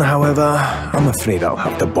it's done, however, I'm afraid I'll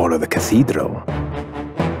have to borrow the cathedral.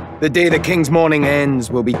 The day the king's mourning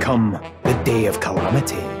ends will become the day of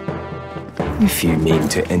calamity. If you mean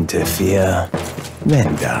to interfere,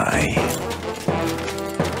 then die.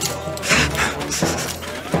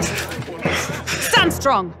 Stand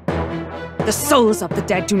strong! The souls of the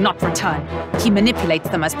dead do not return. He manipulates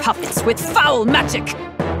them as puppets with foul magic!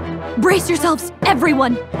 Brace yourselves,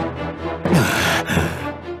 everyone!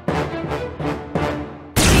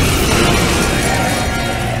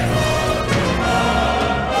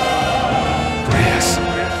 Grius.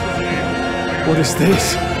 What is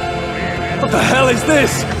this? What the hell is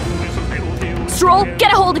this? Stroll,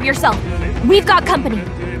 get a hold of yourself! We've got company!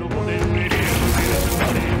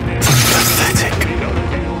 Pathetic.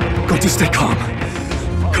 Got to stay calm.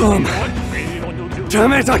 Calm.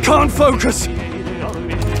 Damn it, I can't focus!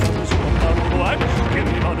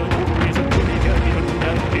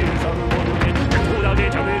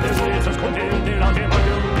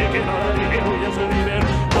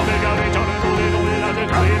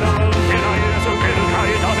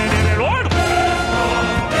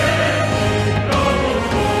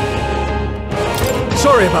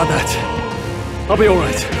 Sorry about that. I'll be all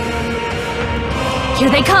right. Here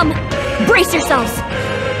they come! Brace yourselves!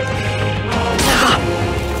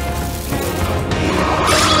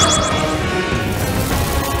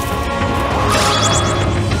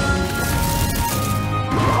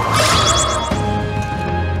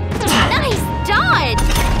 Nice dodge!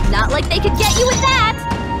 Not like they could get you with that!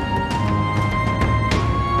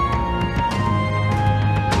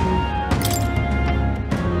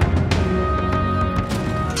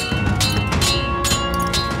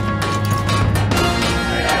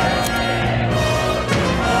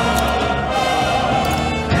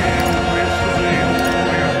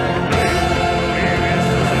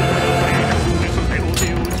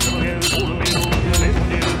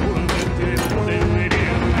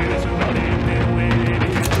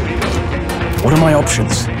 What are my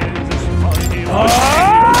options?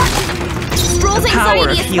 Stroll's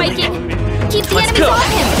anxiety is spiking! Keep the enemies off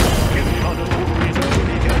him!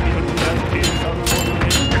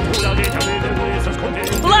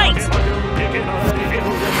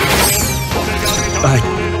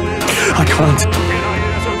 I can't.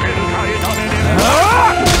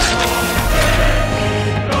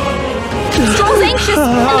 Stroll's anxious,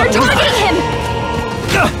 and they're targeting him!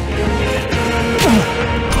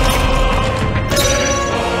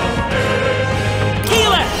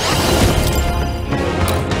 Healer!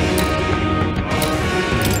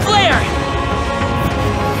 Flare!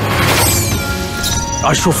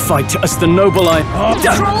 I shall fight as the noble I...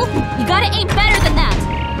 Stroll, you gotta aim better than that!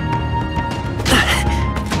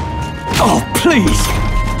 Oh, please!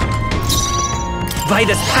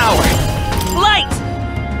 Vitus power! Light!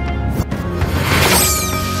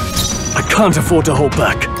 I can't afford to hold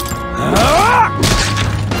back.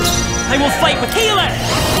 I will fight with healer!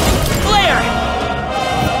 Flare!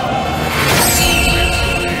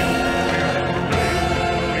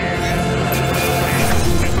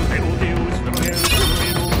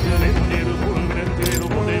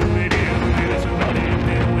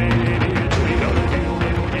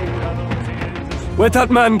 Where'd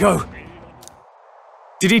that man go?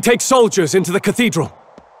 Did he take soldiers into the cathedral?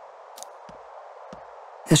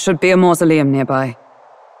 There should be a mausoleum nearby.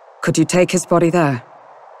 Could you take his body there?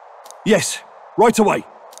 Yes, right away.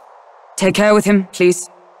 Take care with him, please.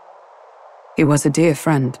 He was a dear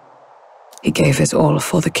friend. He gave his all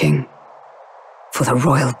for the king. For the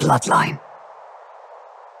royal bloodline.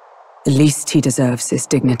 The least he deserves is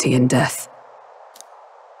dignity in death.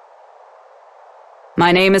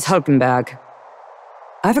 My name is Hulkenberg.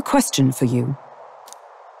 I have a question for you.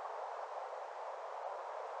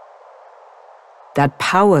 That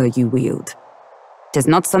power you wield, it is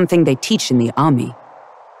not something they teach in the army.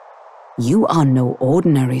 You are no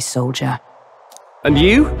ordinary soldier. And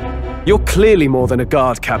you? You're clearly more than a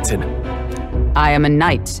guard captain. I am a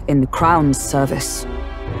knight in the crown's service.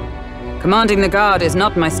 Commanding the guard is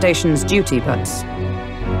not my station's duty, but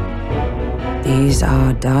these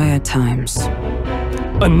are dire times.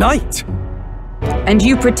 A knight? And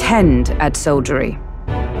you pretend at soldiery.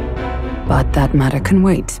 But that matter can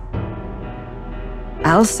wait.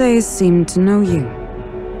 Alsays seem to know you.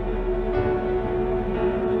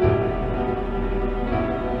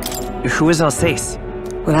 Who is Alsace?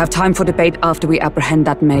 We'll have time for debate after we apprehend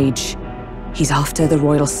that mage. He's after the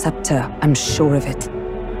royal scepter, I'm sure of it.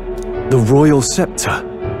 The royal scepter?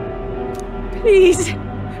 Please,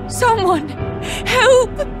 someone, help!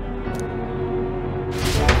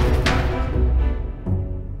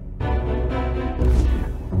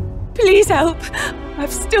 Please help.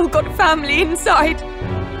 I've still got family inside.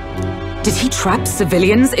 Did he trap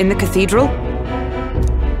civilians in the cathedral?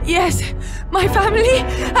 Yes, my family,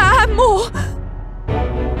 and more.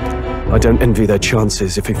 I don't envy their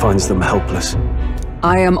chances if he finds them helpless.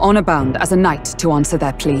 I am honor-bound as a knight to answer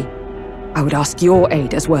that plea. I would ask your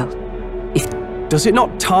aid as well. Does it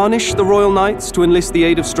not tarnish the royal knights to enlist the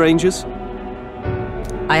aid of strangers?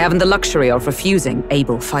 I haven't the luxury of refusing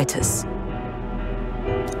able fighters.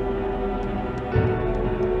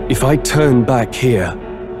 If I turn back here,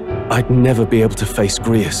 I'd never be able to face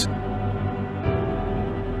Grius.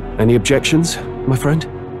 Any objections, my friend?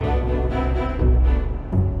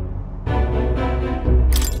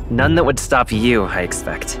 None that would stop you, I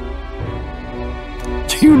expect.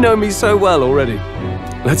 You know me so well already.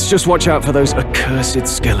 Let's just watch out for those accursed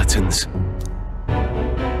skeletons.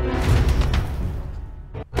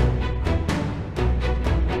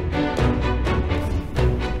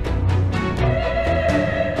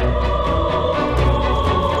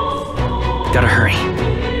 Gotta hurry.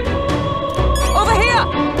 Over here!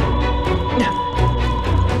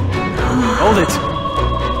 Hold it!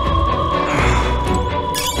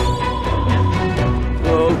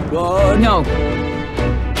 Oh, God. No.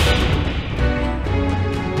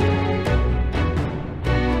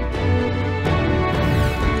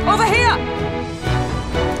 Over here!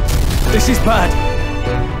 This is bad.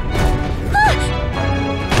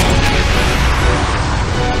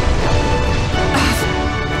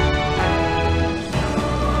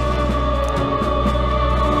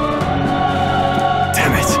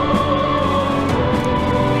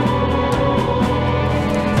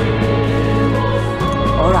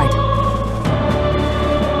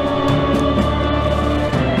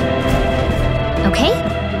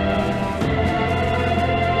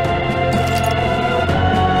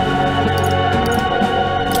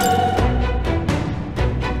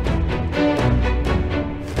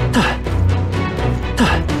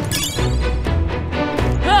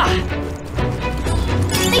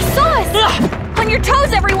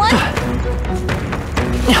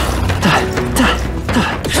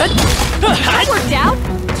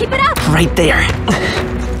 Right there.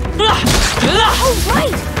 Oh,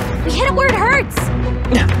 right! We hit it where it hurts!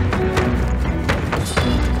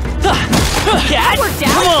 That worked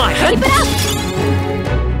out. Come on. Keep it up.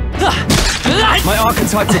 My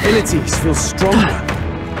archetype's abilities feel stronger.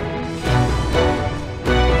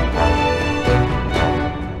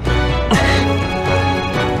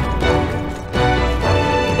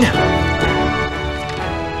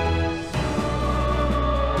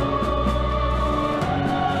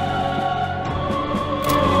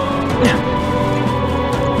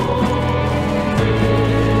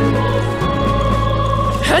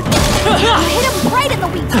 You hit him right in the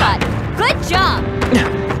weak spot. Good job.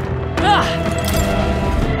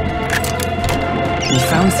 We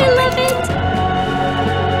found something. I love it.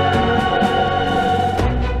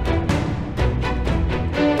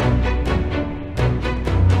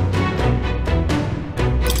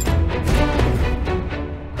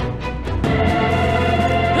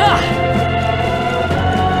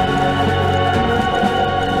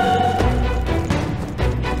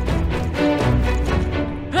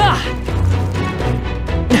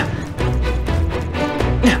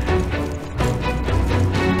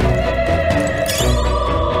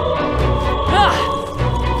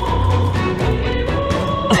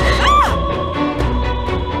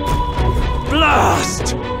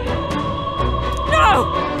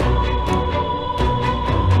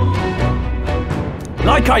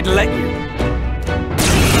 Like I'd let you.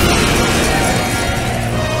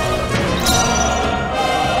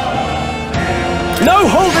 No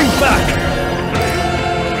holding back!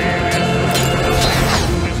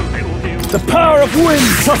 The power of wind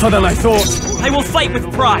tougher than I thought. I will fight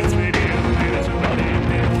with pride.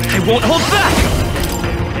 I won't hold back!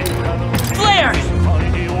 Flare!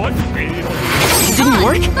 It didn't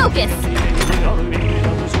work? Focus.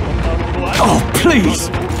 Oh, please!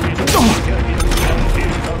 Oh.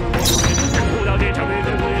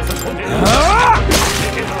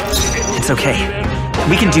 It's okay.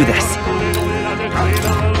 We can do this.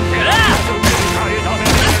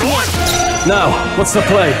 Now, what's the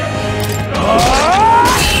play?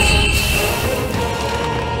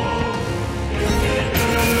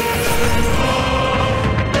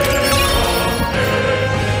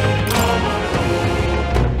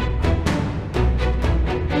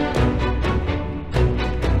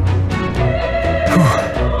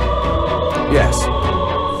 Yes.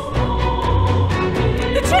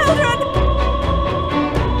 The children!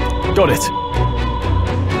 Got it.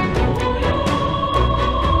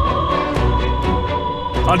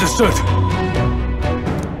 Understood.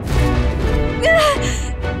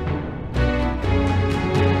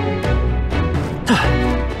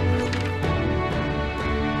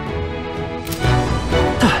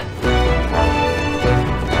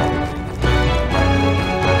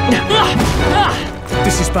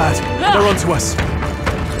 This is bad. They're onto us.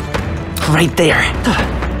 Right there.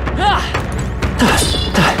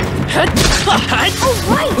 Oh,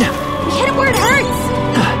 right! We hit it where it hurts!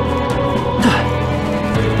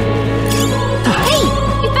 Hey!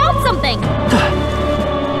 You found something!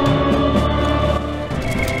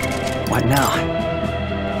 What now?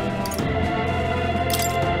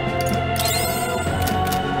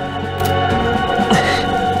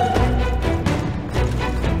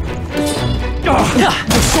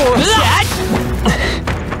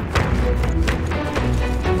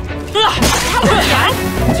 That worked out!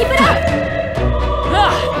 Keep it up!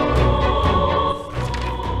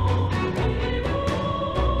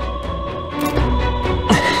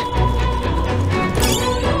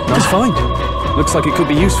 Nice find. Looks like it could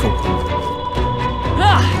be useful.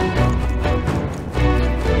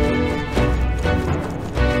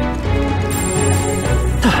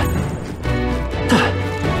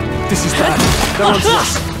 This is bad. They're onto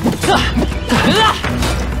us.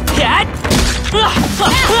 That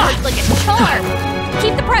hurts like a charm!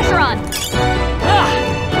 Keep the pressure on!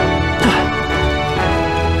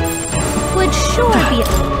 Would sure be a...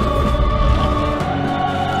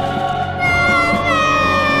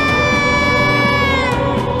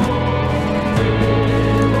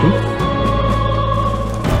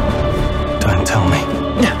 Don't tell me.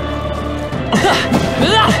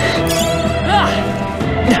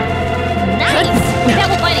 Nice! That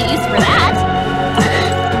will find a use for that!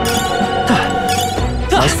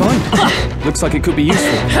 Nice find. Looks like it could be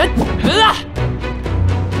useful.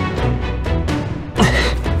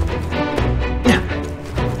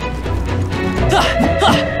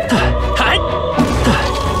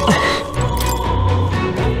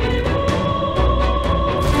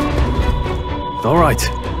 All right.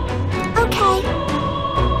 Okay.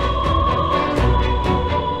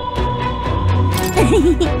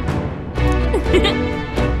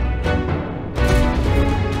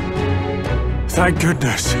 Thank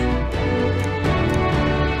goodness.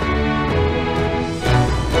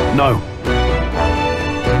 No.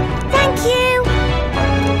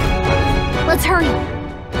 hurry.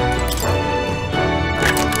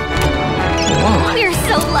 Whoa. We're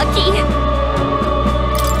so lucky.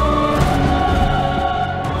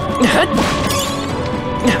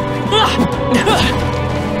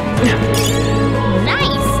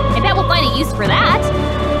 Nice! I bet we'll find a use for that.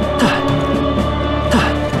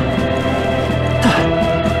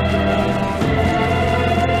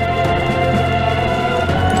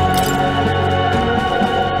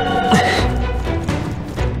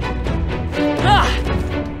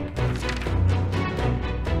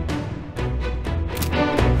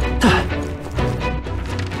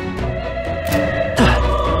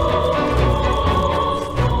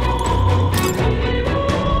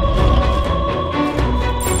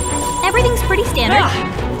 Pretty standard.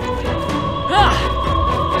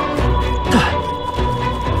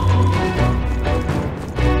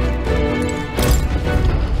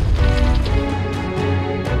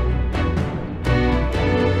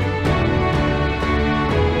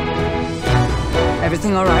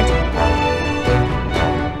 Everything all right?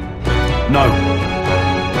 No.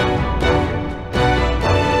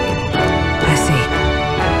 I see.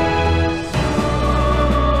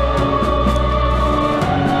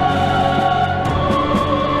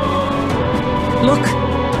 Look!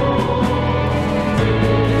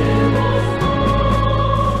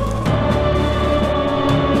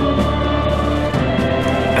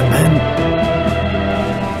 And then...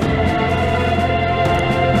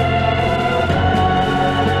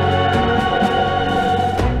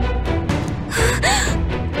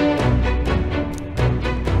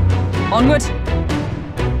 Onward!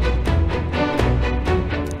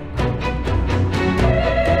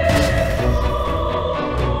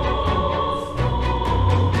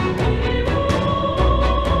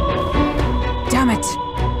 Damn it!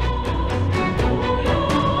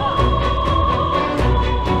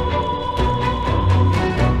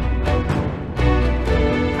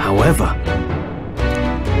 However...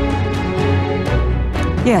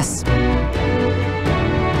 Yes.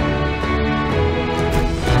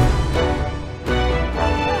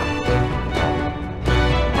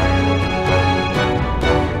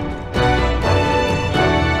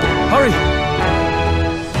 Hurry!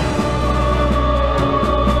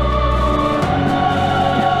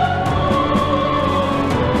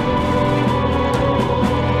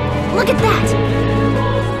 Look at that!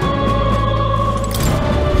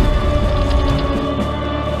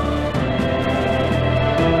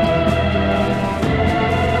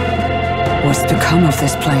 What's become of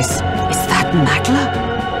this place? Is that Magla?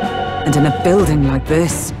 And in a building like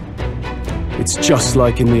this? It's just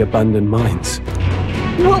like in the abandoned mines.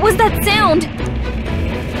 What was that sound?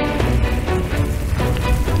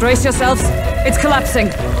 Brace yourselves. It's collapsing.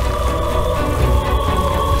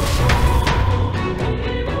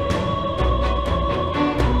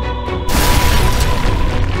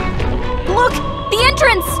 Look! The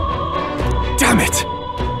entrance! Damn it!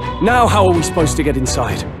 Now how are we supposed to get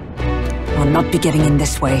inside? I'll not be getting in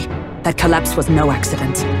this way. That collapse was no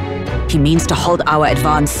accident. He means to halt our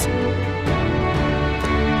advance.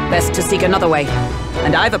 Best to seek another way.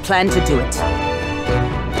 And I've a plan to do it.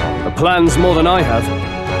 A plan's more than I have.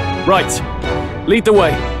 Right. Lead the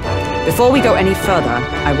way. Before we go any further,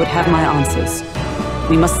 I would have my answers.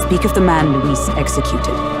 We must speak of the man Luis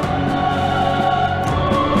executed.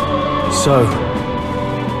 So,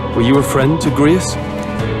 were you a friend to Grius?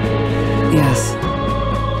 Yes.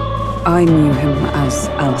 I knew him as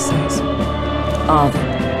Alsace. Arvid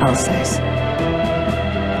Alsace.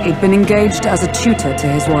 He'd been engaged as a tutor to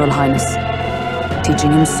His Royal Highness,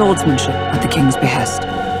 teaching him swordsmanship at the King's behest.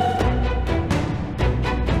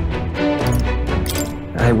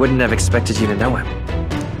 I wouldn't have expected you to know him.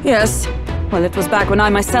 Yes. Well, it was back when I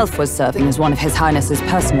myself was serving as one of His Highness's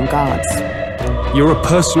personal guards. You're a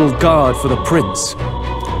personal guard for the Prince?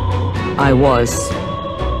 I was.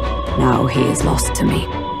 Now he is lost to me.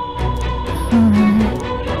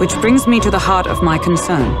 Which brings me to the heart of my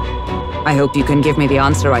concern. I hope you can give me the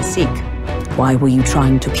answer I seek. Why were you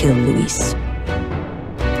trying to kill Luis?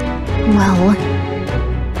 Well...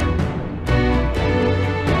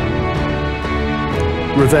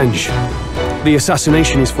 Revenge. The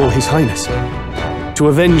assassination is for His Highness. To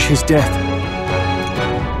avenge his death.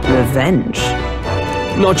 Revenge?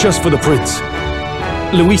 Not just for the Prince.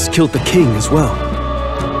 Luis killed the King as well.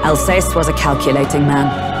 Alsace was a calculating man.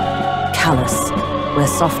 Callous, where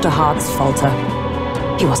softer hearts falter.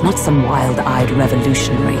 He was not some wild-eyed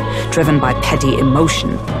revolutionary, driven by petty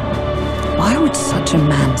emotion. Why would such a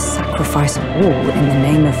man sacrifice all in the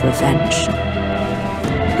name of revenge?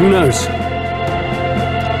 Who knows?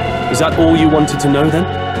 Is that all you wanted to know, then?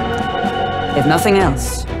 If nothing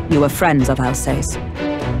else, you were friends of Alsace.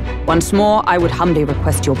 Once more, I would humbly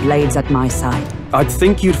request your blades at my side. I'd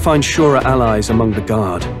think you'd find surer allies among the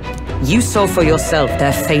Guard. You saw for yourself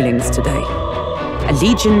their failings today. A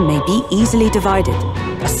legion may be easily divided.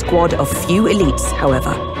 A squad of few elites,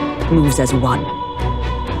 however, moves as one.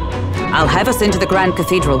 I'll have us into the Grand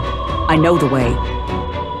Cathedral. I know the way.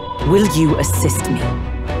 Will you assist me?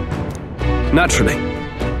 Naturally.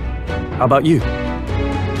 How about you?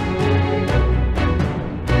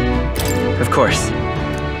 Of course.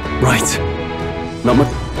 Right. Not much.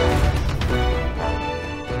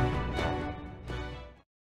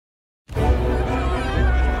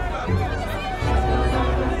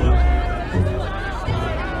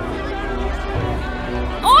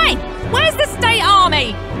 Oi! Where's the State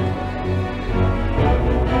Army?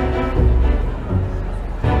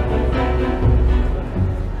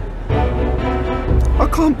 I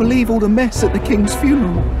can't believe all the mess at the King's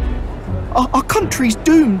funeral. Our country's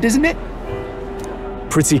doomed, isn't it?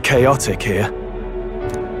 Pretty chaotic here.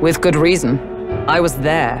 With good reason. I was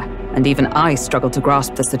there, and even I struggled to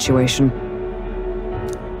grasp the situation.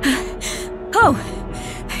 Oh,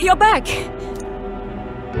 you're back.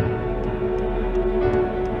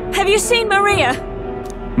 Have you seen Maria?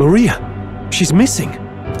 Maria? She's missing.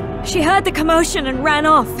 She heard the commotion and ran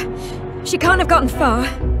off. She can't have gotten far.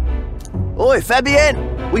 Oi,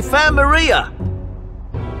 Fabienne! We found Maria!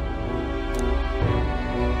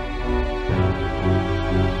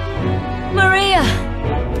 Maria!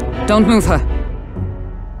 Don't move her.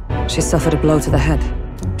 She suffered a blow to the head.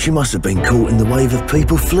 She must have been caught in the wave of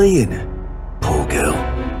people fleeing. Poor girl.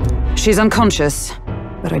 She's unconscious,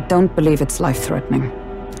 but I don't believe it's life-threatening.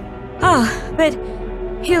 Ah, but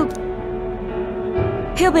he'll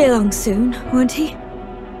be along soon, won't he?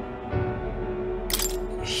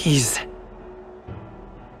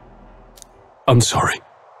 I'm sorry.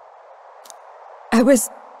 I was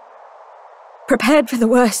prepared for the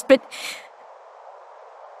worst, but...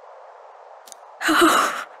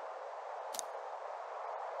 Oh.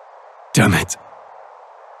 Damn it.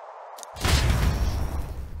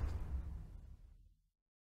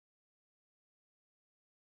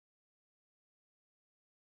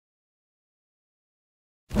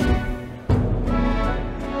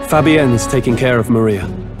 Fabienne's taking care of Maria.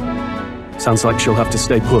 Sounds like she'll have to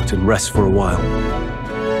stay put and rest for a while.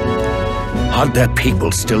 Aren't there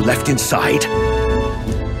people still left inside?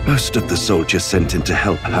 Most of the soldiers sent in to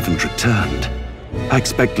help haven't returned. I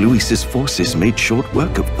expect Luis's forces made short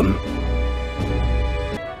work of them.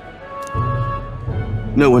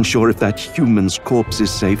 No one's sure if that human's corpse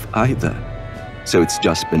is safe either, so it's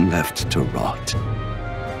just been left to rot.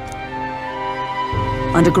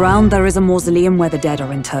 Underground, there is a mausoleum where the dead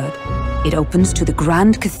are interred. It opens to the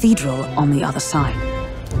Grand Cathedral on the other side.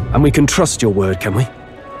 And we can trust your word, can we?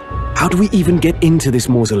 How do we even get into this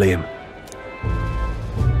mausoleum?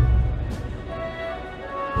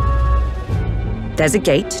 There's a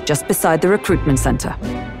gate just beside the recruitment center.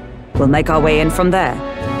 We'll make our way in from there.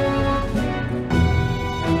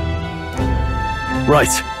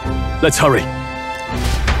 Right. Let's hurry.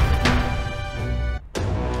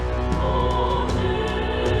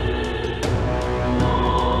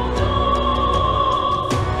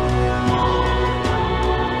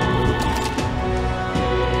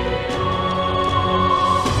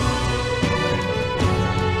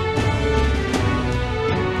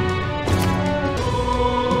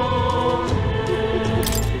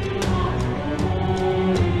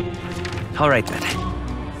 All right, then.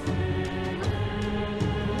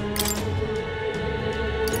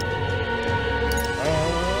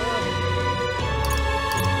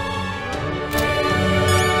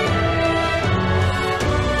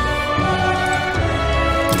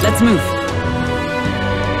 Let's move.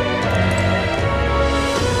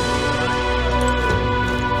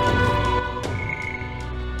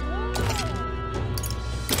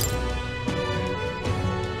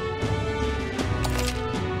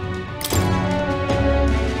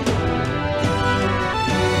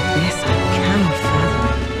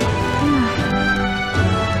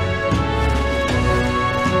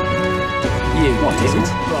 What is it?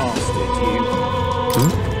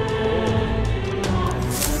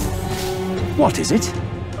 What is it?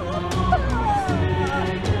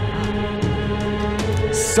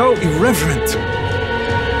 So irreverent.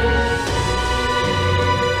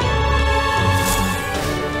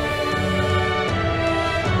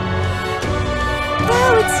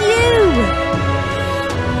 Oh, it's you!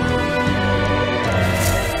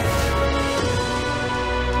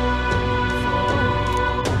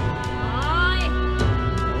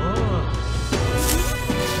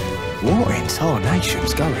 What in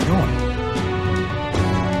tarnation's going on?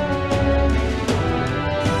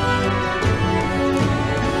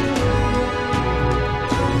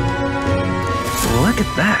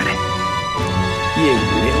 that? You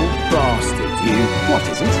little bastard, you. What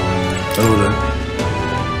isn't? Hello there.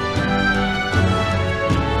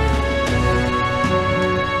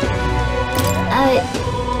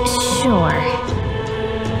 Sure.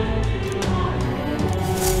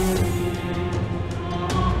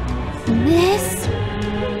 This...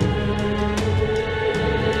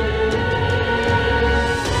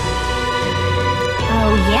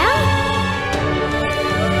 Oh, yeah?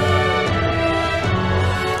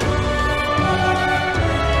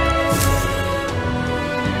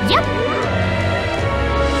 Yep.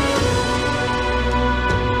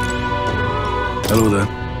 Hello there.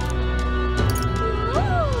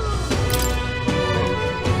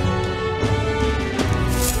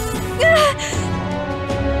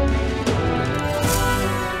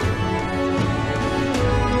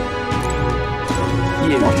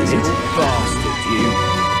 You what is it? Bastard, you.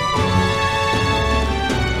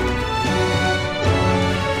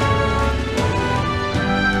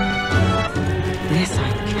 This I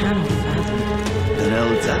cannot fathom. An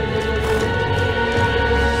elder.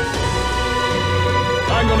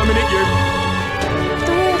 Hang on a minute, you.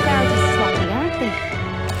 They're all about as sloppy, aren't they?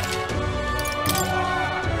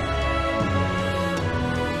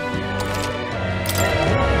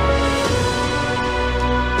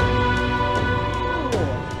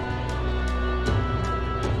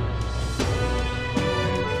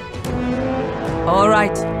 All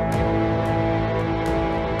right.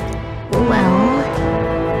 Well...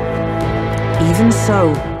 Even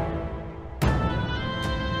so.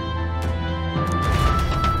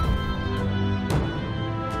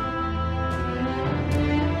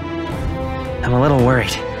 I'm a little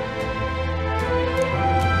worried.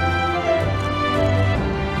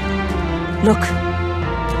 Look.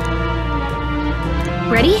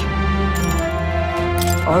 Ready?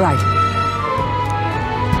 All right.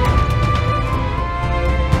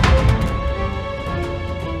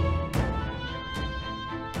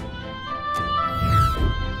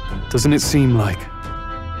 Doesn't it seem like?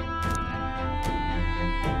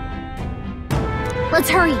 Let's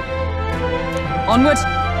hurry. Onward.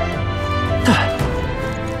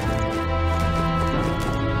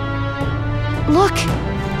 Look.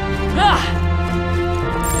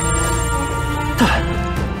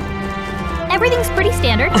 Everything's pretty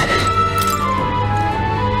standard.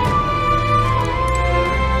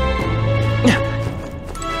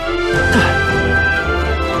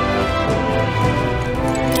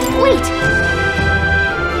 Wait.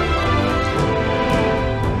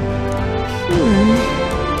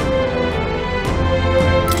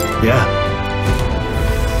 Yeah.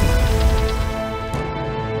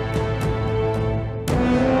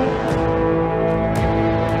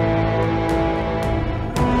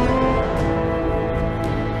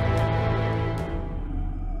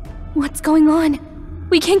 What's going on?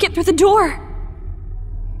 We can't get through the door.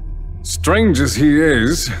 Strange as he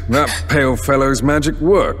is, that pale fellow's magic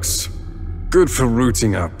works. Good for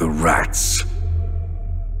rooting out the rats.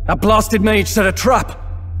 That blasted mage set a trap.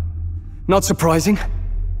 Not surprising.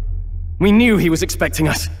 We knew he was expecting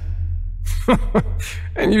us.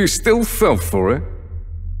 And you still fell for it?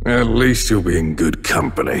 At least you'll be in good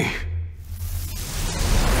company.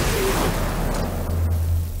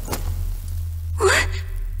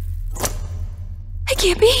 It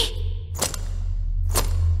can't be.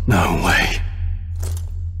 No way.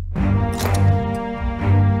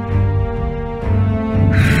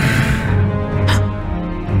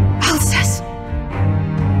 Alsace.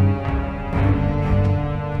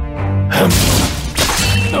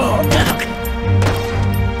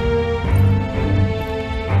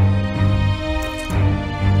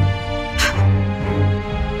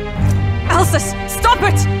 Alsace, stop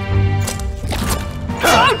it!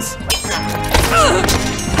 Don't!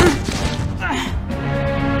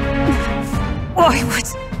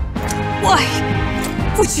 Why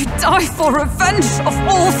would you die for revenge of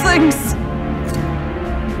all things?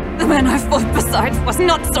 The man I fought beside was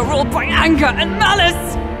not so ruled by anger and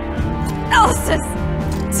malice. Alsace,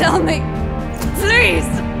 tell me, please.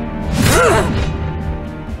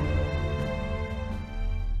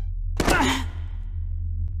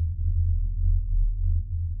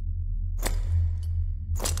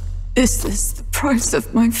 Is this the price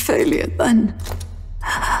of my failure, then?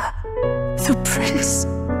 The prince,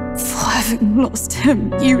 for having lost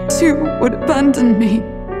him, you too would abandon me.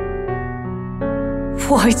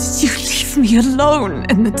 Why did you leave me alone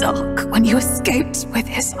in the dark when you escaped with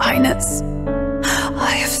his highness?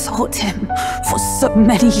 I have sought him for so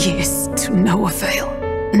many years to no avail,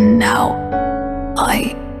 and now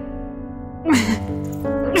I...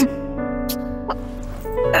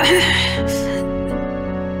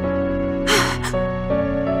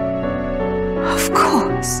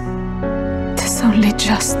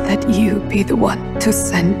 just that you be the one to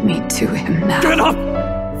send me to him now. Get up!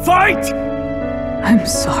 Fight! I'm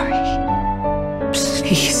sorry.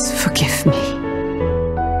 Please forgive me.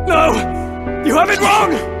 No! You have it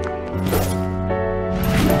wrong!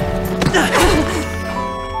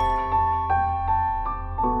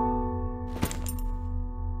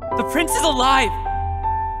 The prince is alive!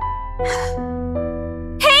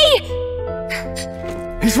 Hey!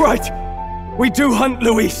 He's right. We do hunt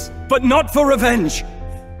Luis, but not for revenge.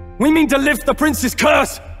 We mean to lift the prince's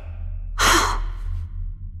curse.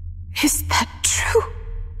 Is that true?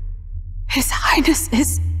 His Highness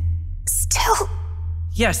is still...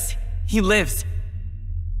 Yes, he lives.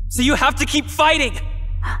 So you have to keep fighting!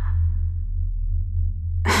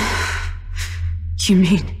 You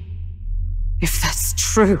mean, if that's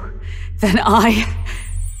true, then I...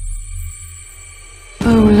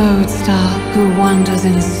 O lodestar who wanders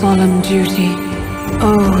in solemn duty,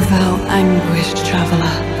 O thou anguished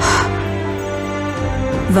traveler.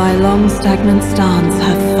 Thy long stagnant stance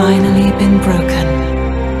hath finally been broken.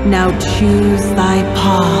 Now choose thy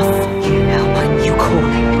path. You know my new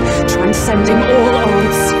calling, transcending all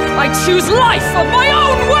odds. I choose life of my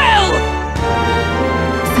own will!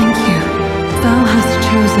 Thank you. Thou hast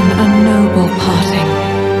chosen a noble parting.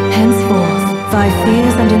 Henceforth, thy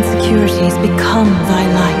fears and insecurities become thy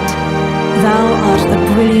light. Thou art the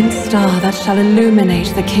brilliant star that shall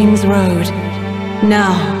illuminate the King's Road.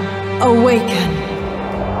 Now, awaken.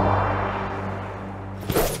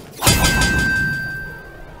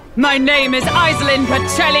 My name is Iselin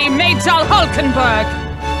Pacelli Majal Hulkenberg.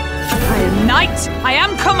 I am knight, I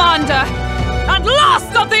am commander, and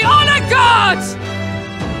last of the honor guards!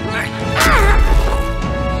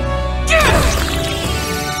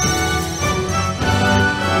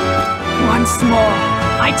 Once more,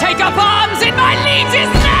 I take up arms in my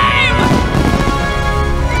liege's name!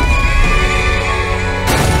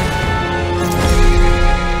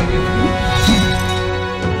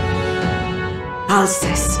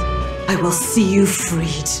 Alcest, I will see you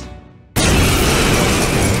freed.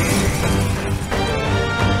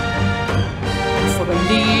 For the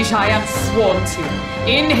liege I am sworn to,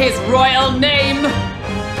 in his royal name,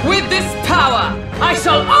 with this power, I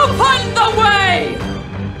shall open the way!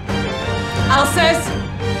 Alcest,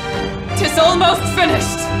 'tis almost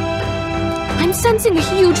finished. I'm sensing a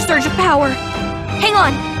huge surge of power. Hang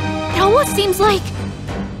on, it almost seems like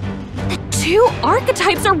the two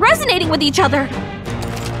archetypes are resonating with each other.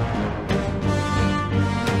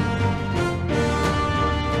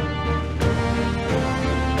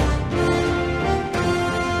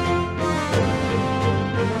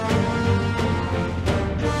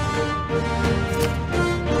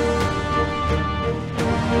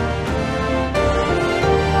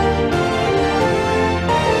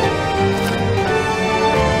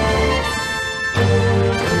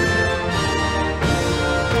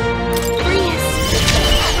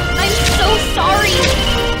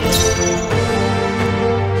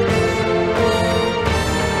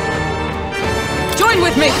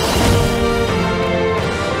 With me!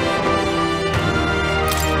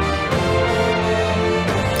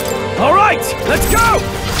 All right, let's go!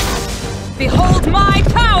 Behold my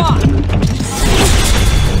power!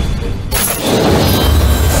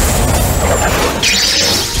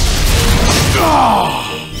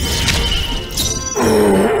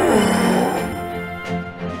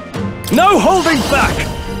 No holding back!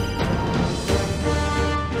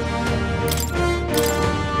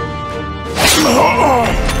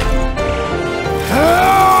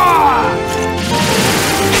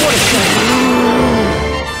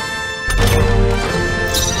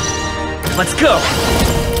 Let's go!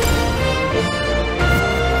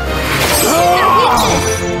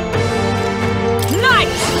 Knight!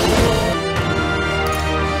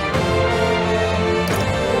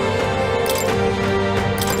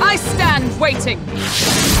 I stand waiting!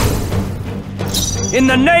 In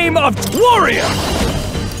the name of warrior!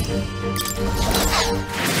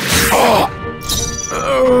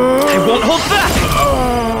 I won't hold back!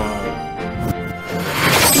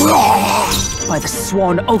 By the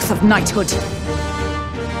sworn oath of knighthood.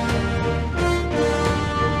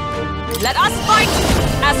 Let us fight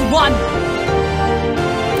as one!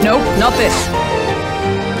 No, not this.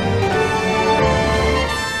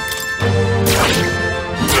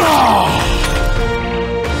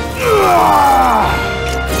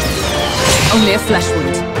 Only a flesh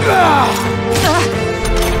wound.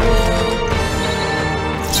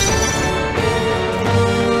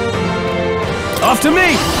 After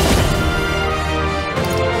me!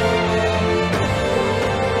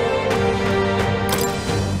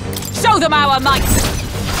 Show them our might!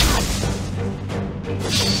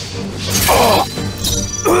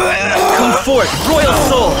 sword, royal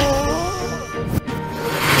soul!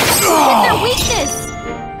 Hit their weakness!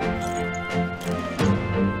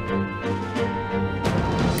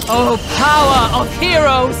 Oh, power of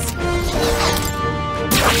heroes!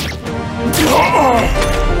 Is that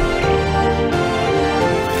all?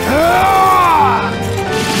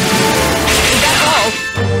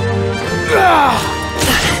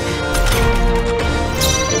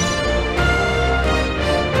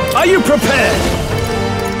 Are you prepared?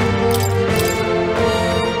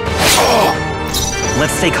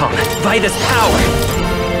 Let's stay calm. By this power!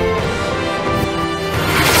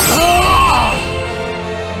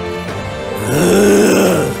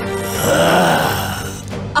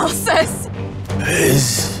 Alsace!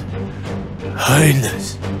 His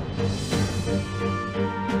Highness.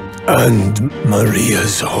 And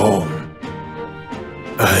Maria's home.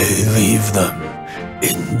 I leave them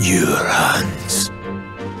in your hands.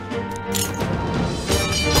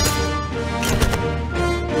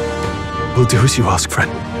 We'll do as you ask,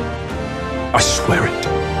 friend. I swear it.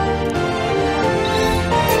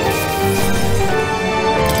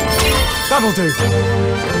 That'll do.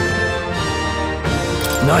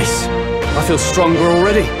 Nice. I feel stronger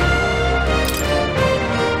already.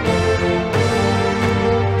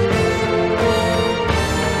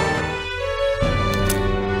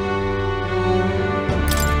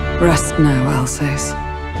 Rest now, Alsace.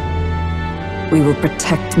 We will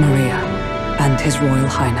protect Maria and His Royal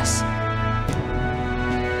Highness.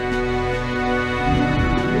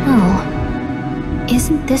 Oh,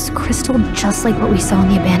 isn't this crystal just like what we saw in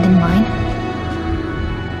the abandoned mine?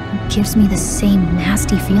 It gives me the same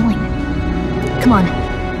nasty feeling. Come on,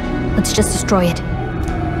 let's just destroy it.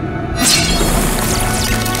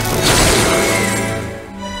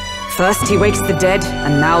 First he wakes the dead,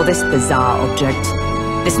 and now this bizarre object.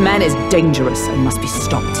 This man is dangerous and must be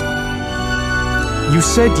stopped. You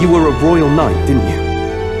said you were a royal knight, didn't you?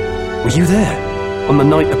 Were you there on the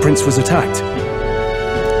night the prince was attacked?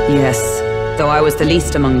 Yes, though I was the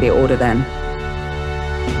least among the Order then.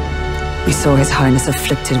 We saw His Highness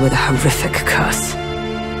afflicted with a horrific curse,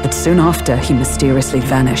 but soon after he mysteriously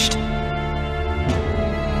vanished.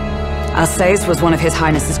 Alsace was one of His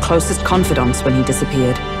Highness's closest confidants when he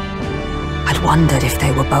disappeared. I'd wondered if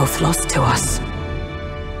they were both lost to us.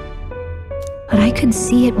 But I could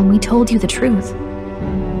see it when we told you the truth.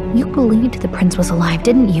 You believed the prince was alive,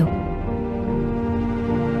 didn't you?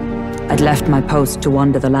 I'd left my post to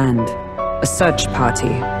wander the land. A search party,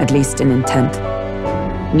 at least in intent.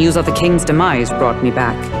 News of the king's demise brought me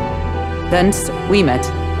back. Thence, we met.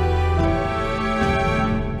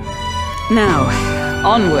 Now,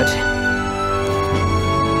 onward.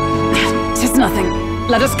 'Tis nothing.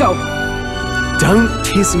 Let us go. Don't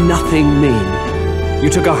 "'tis nothing" mean. You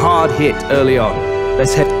took a hard hit early on.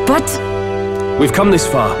 Let's head. But... We've come this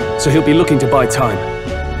far, so he'll be looking to buy time.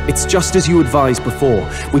 It's just as you advised before.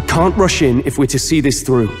 We can't rush in if we're to see this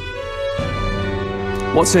through.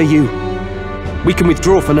 What say you? We can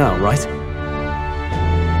withdraw for now, right?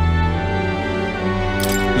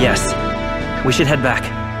 Yes. We should head back.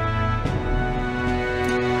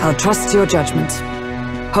 I'll trust your judgment.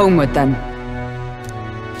 Homeward, then.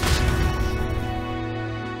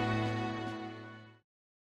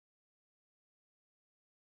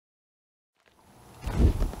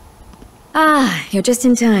 Ah, you're just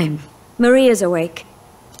in time. Maria's awake.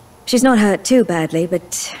 She's not hurt too badly,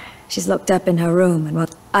 but she's locked up in her room, and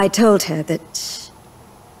I told her that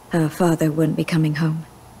her father wouldn't be coming home.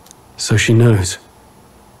 So she knows.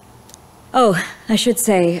 Oh, I should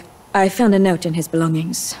say, I found a note in his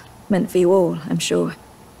belongings. Meant for you all, I'm sure.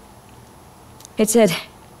 It said,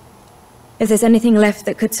 if there's anything left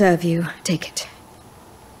that could serve you, take it.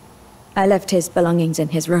 I left his belongings in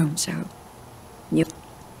his room, so...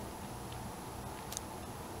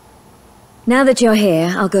 Now that you're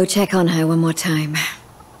here, I'll go check on her one more time.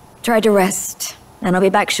 Try to rest, and I'll be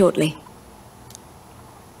back shortly.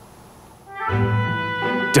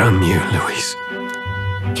 Damn you, Louise.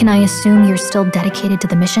 Can I assume you're still dedicated to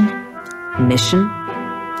the mission? Mission?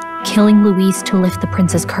 Killing Louise to lift the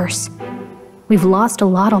prince's curse. We've lost a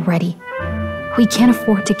lot already. We can't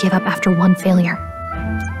afford to give up after one failure.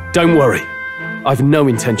 Don't worry. I've no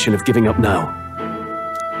intention of giving up now.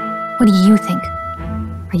 What do you think?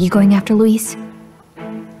 Are you going after Louise?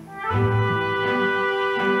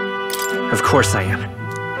 Of course I am.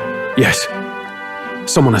 Yes.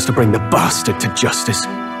 Someone has to bring the bastard to justice.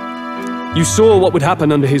 You saw what would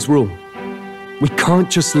happen under his rule. We can't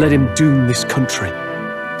just let him doom this country.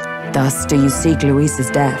 Thus do you seek Louise's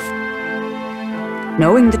death.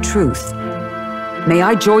 Knowing the truth, may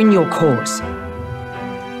I join your cause?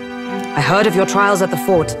 I heard of your trials at the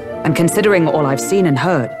fort, and considering all I've seen and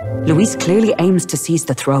heard, Luis clearly aims to seize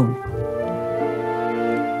the throne.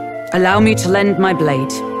 Allow me to lend my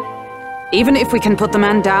blade. Even if we can put the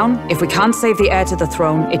man down, if we can't save the heir to the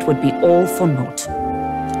throne, it would be all for naught.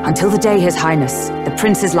 Until the day His Highness, the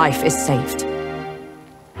prince's life, is saved,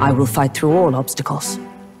 I will fight through all obstacles.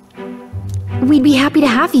 We'd be happy to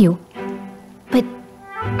have you. But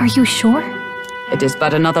are you sure? It is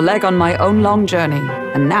but another leg on my own long journey,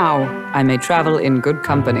 and now I may travel in good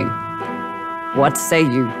company. What say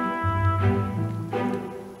you?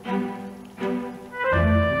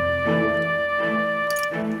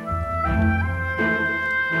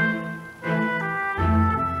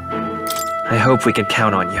 I hope we can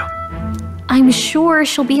count on you. I'm sure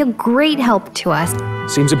she'll be a great help to us.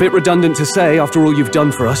 Seems a bit redundant to say after all you've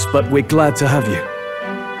done for us, but we're glad to have you.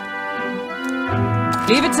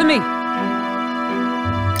 Leave it to me.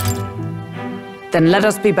 Then let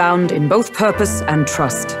us be bound in both purpose and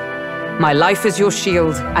trust. My life is your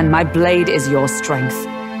shield, and my blade is your strength.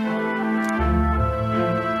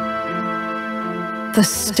 The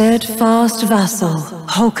steadfast vassal,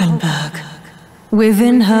 Hulkenberg.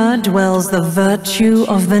 Within her dwells the virtue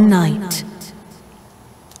of the knight.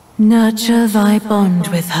 Nurture thy bond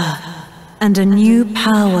with her, and a new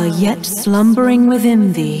power yet slumbering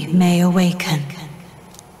within thee may awaken.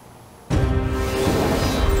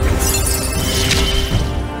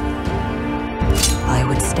 I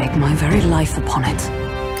would stake my very life upon it.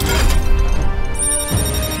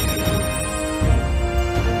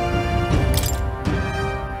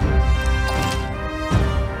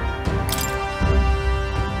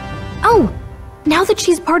 Oh! Now that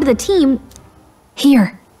she's part of the team...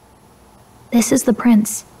 Here. This is the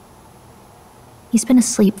prince. He's been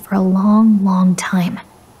asleep for a long, long time.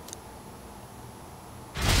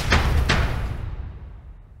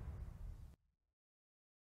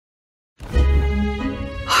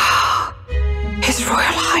 His Royal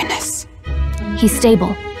Highness. He's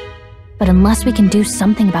stable. But unless we can do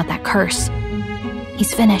something about that curse,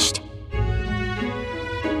 he's finished.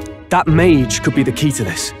 That mage could be the key to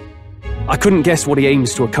this. I couldn't guess what he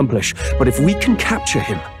aims to accomplish, but if we can capture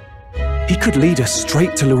him, he could lead us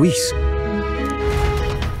straight to Luis.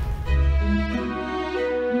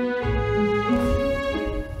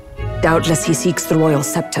 Doubtless he seeks the royal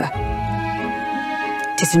scepter.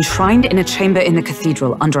 It is enshrined in a chamber in the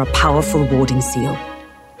cathedral under a powerful warding seal.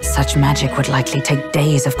 Such magic would likely take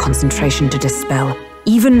days of concentration to dispel,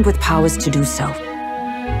 even with powers to do so.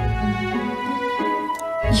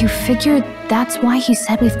 You figure that's why he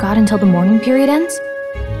said we've got until the mourning period ends?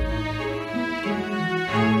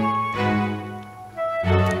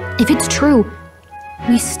 If it's true,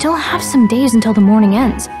 we still have some days until the mourning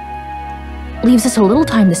ends. Leaves us a little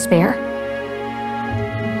time to spare.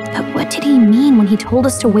 But what did he mean when he told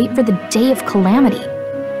us to wait for the day of calamity?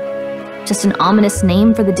 Just an ominous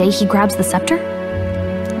name for the day he grabs the scepter?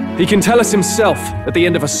 He can tell us himself at the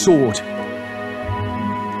end of a sword.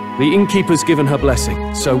 The innkeeper's given her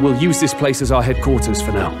blessing, so we'll use this place as our headquarters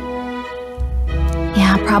for now.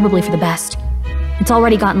 Yeah, probably for the best. It's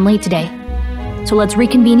already gotten late today, so let's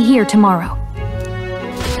reconvene here tomorrow.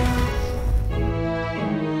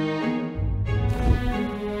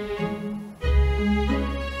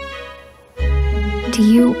 Do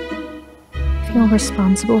you feel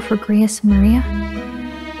responsible for Grius and Maria?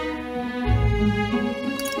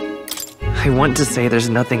 I want to say there's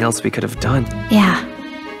nothing else we could have done. Yeah.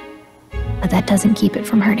 But that doesn't keep it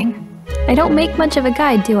from hurting. I don't make much of a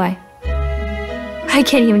guide, do I? I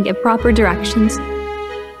can't even get proper directions.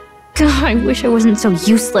 God, I wish I wasn't so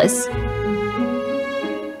useless.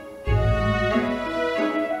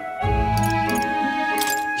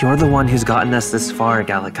 You're the one who's gotten us this far,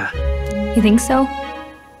 Gallica. You think so?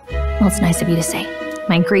 Well, it's nice of you to say.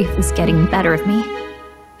 My grief is getting the better of me.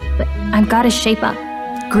 But I've got to shape up.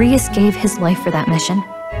 Grius gave his life for that mission.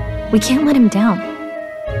 We can't let him down.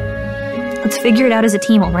 Let's figure it out as a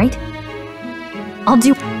team, all right? I'll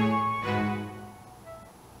do...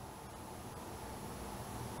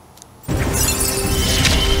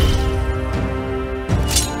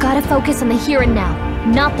 Gotta focus on the here and now,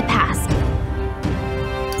 not the past.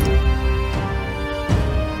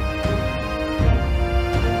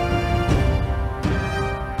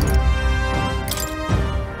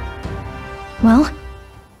 Well,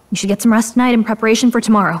 you should get some rest tonight in preparation for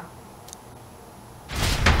tomorrow.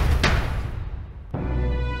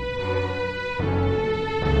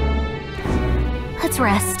 Let's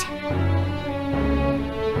rest.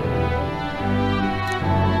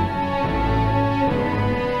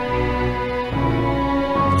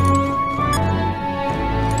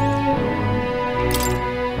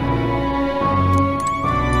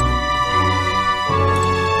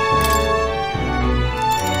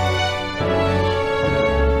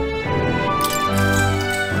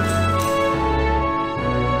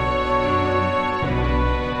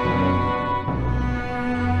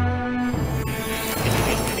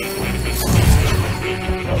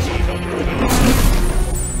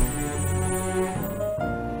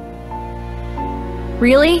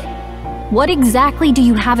 Really? What exactly do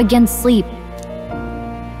you have against sleep?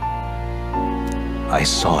 I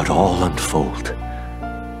saw it all unfold.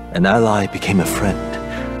 An ally became a friend,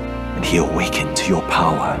 and he awakened to your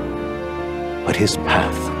power. But his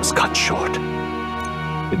path was cut short.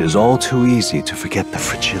 It is all too easy to forget the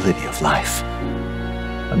fragility of life,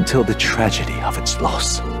 until the tragedy of its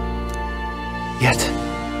loss. Yet,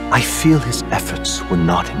 I feel his efforts were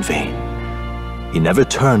not in vain. He never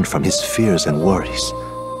turned from his fears and worries,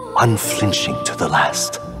 unflinching to the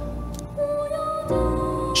last.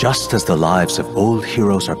 Just as the lives of old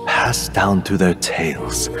heroes are passed down through their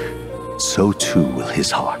tales, so too will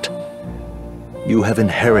his heart. You have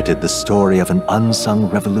inherited the story of an unsung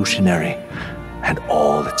revolutionary and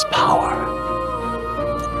all its power.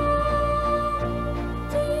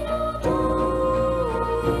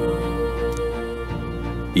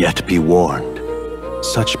 Yet be warned,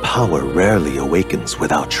 such power rarely awakens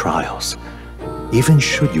without trials. Even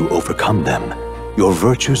should you overcome them, your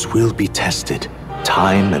virtues will be tested,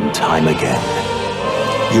 time and time again.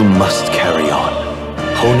 You must carry on,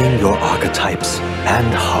 honing your archetypes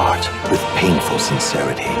and heart with painful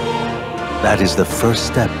sincerity. That is the first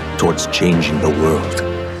step towards changing the world.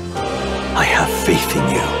 I have faith in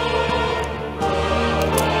you.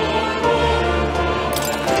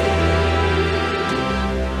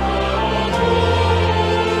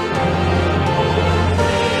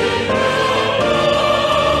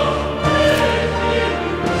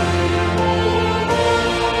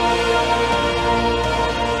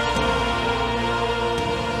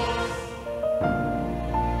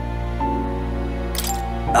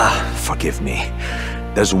 Forgive me.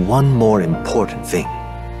 There's one more important thing.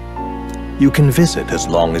 You can visit as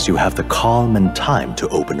long as you have the calm and time to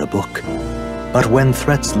open a book. But when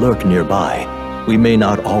threats lurk nearby, we may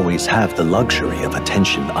not always have the luxury of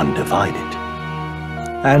attention undivided.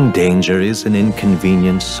 And danger is an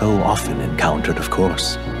inconvenience so often encountered, of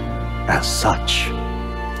course. As such.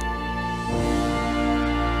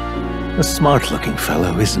 A smart-looking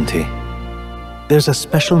fellow, isn't he? There's a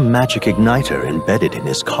special magic igniter embedded in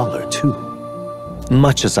his collar, too.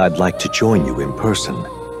 Much as I'd like to join you in person,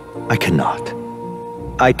 I cannot.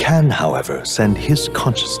 I can, however, send his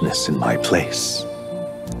consciousness in my place.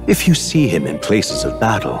 If you see him in places of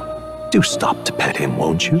battle, do stop to pet him,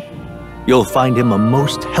 won't you? You'll find him a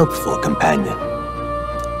most helpful companion.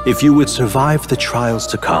 If you would survive the trials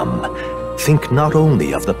to come, think not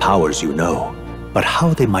only of the powers you know, but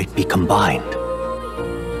how they might be combined.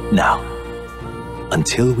 Now,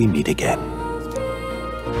 until we meet again.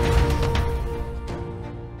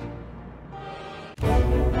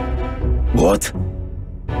 What?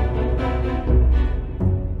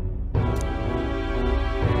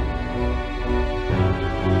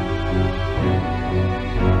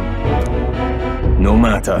 No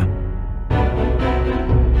matter.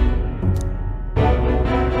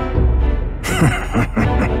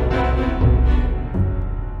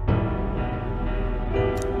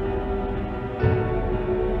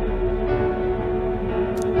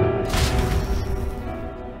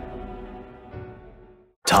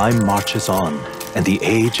 Time marches on, and the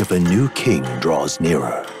age of a new king draws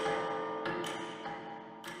nearer.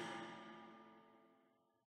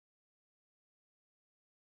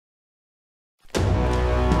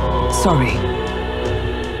 Sorry.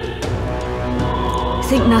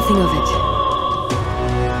 Think nothing of it.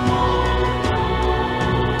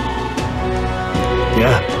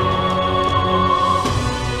 Yeah.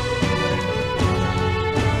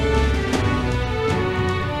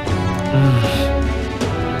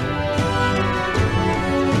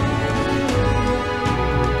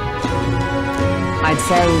 I'd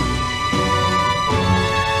say...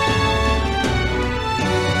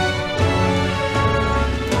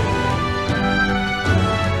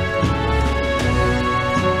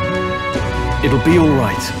 It'll be all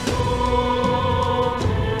right.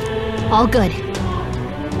 All good.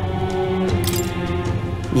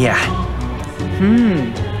 Yeah.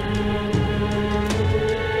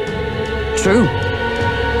 True.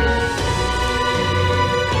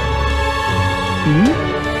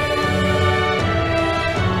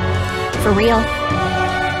 For real.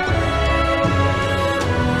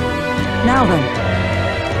 Now then.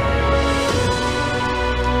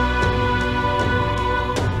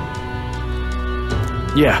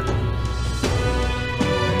 Yeah.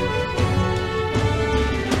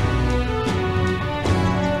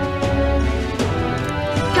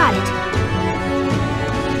 Got it.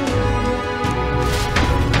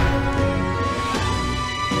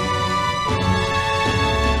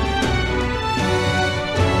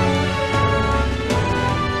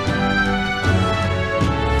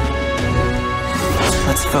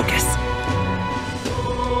 Let's focus.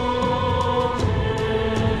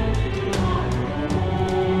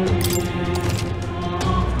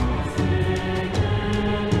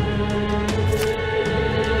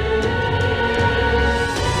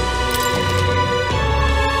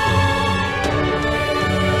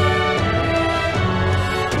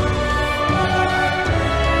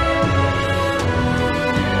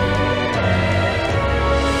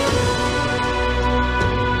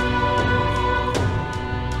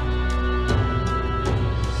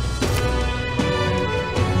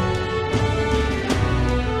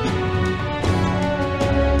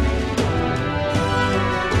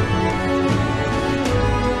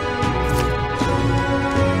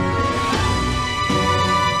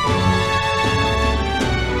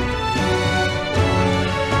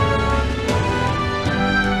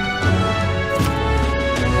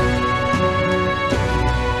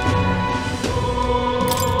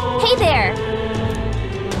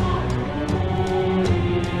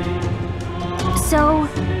 So...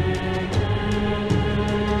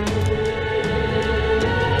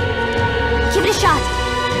 give it a shot.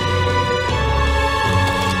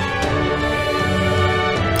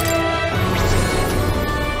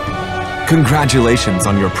 Congratulations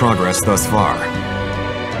on your progress thus far.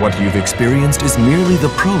 What you've experienced is merely the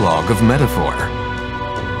prologue of Metaphore.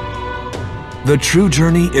 The true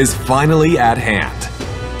journey is finally at hand.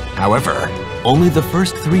 However, only the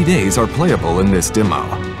first 3 days are playable in this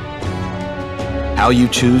demo. How you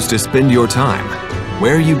choose to spend your time,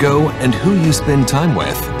 where you go, and who you spend time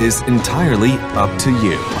with is entirely up to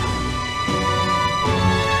you.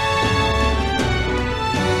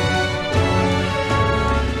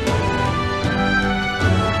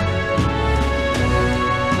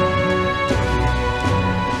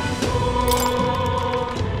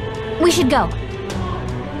 We should go.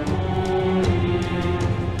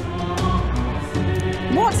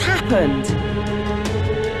 What's happened?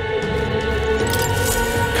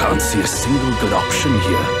 Can't see a single good option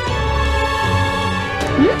here.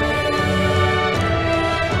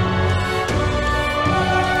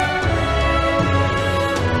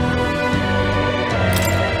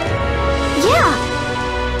 Yeah!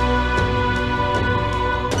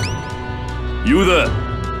 You there!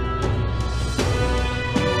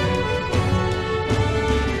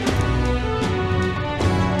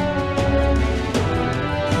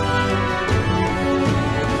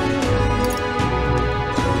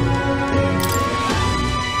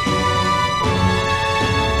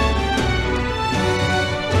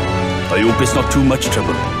 I hope it's not too much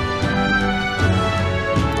trouble.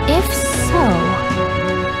 If so...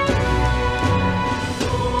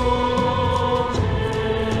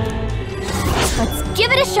 let's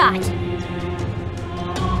give it a shot!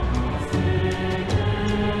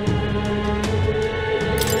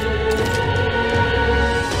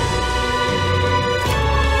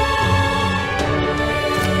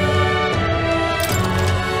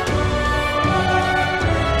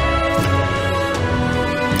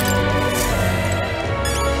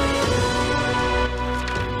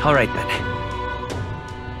 All right then.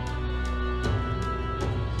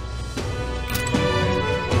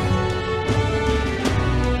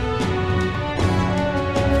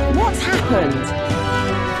 What's happened?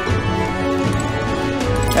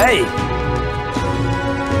 Hey!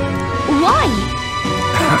 Why?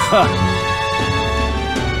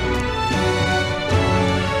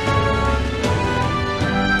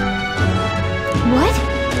 What?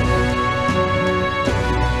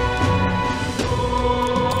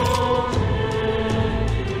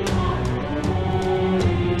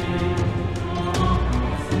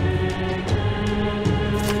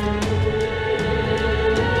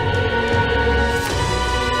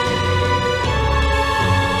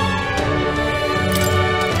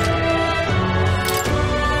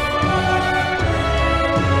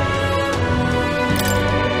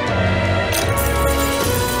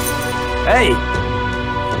 Hey!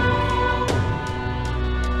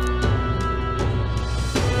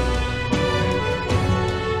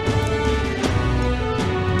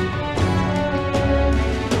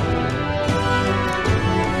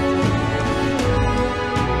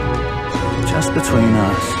 Just between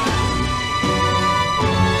us.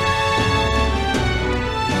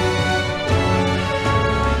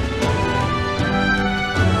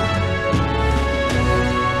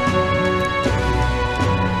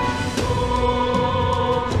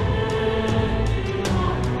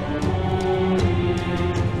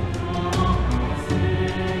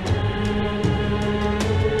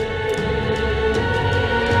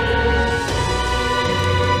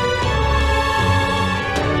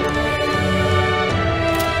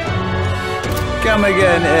 Come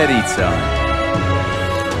again anytime.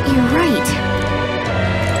 You're right.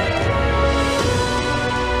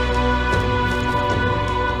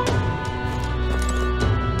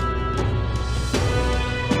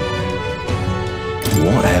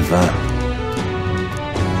 Whatever.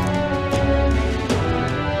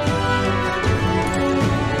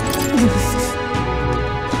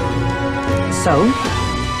 So?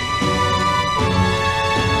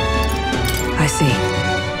 I see.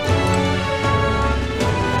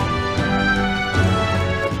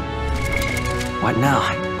 What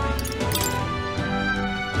now?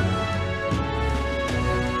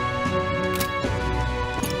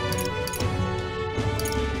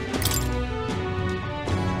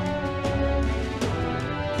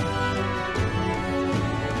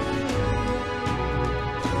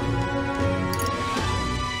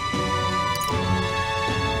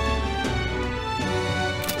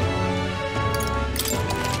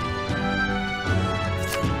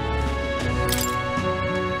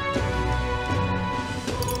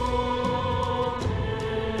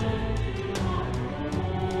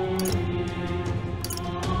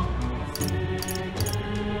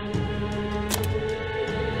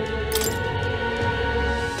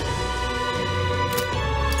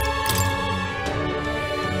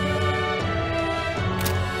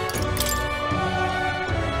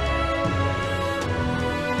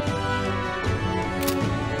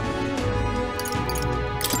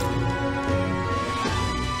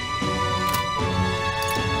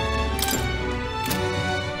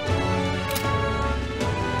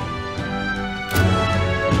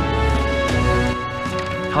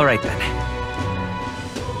 All right then.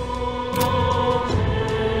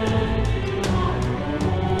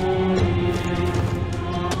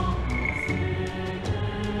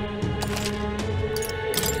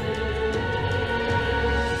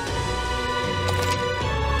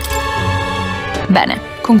 Bene,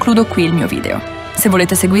 concludo qui il mio video. Se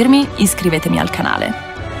volete seguirmi, iscrivetevi al canale.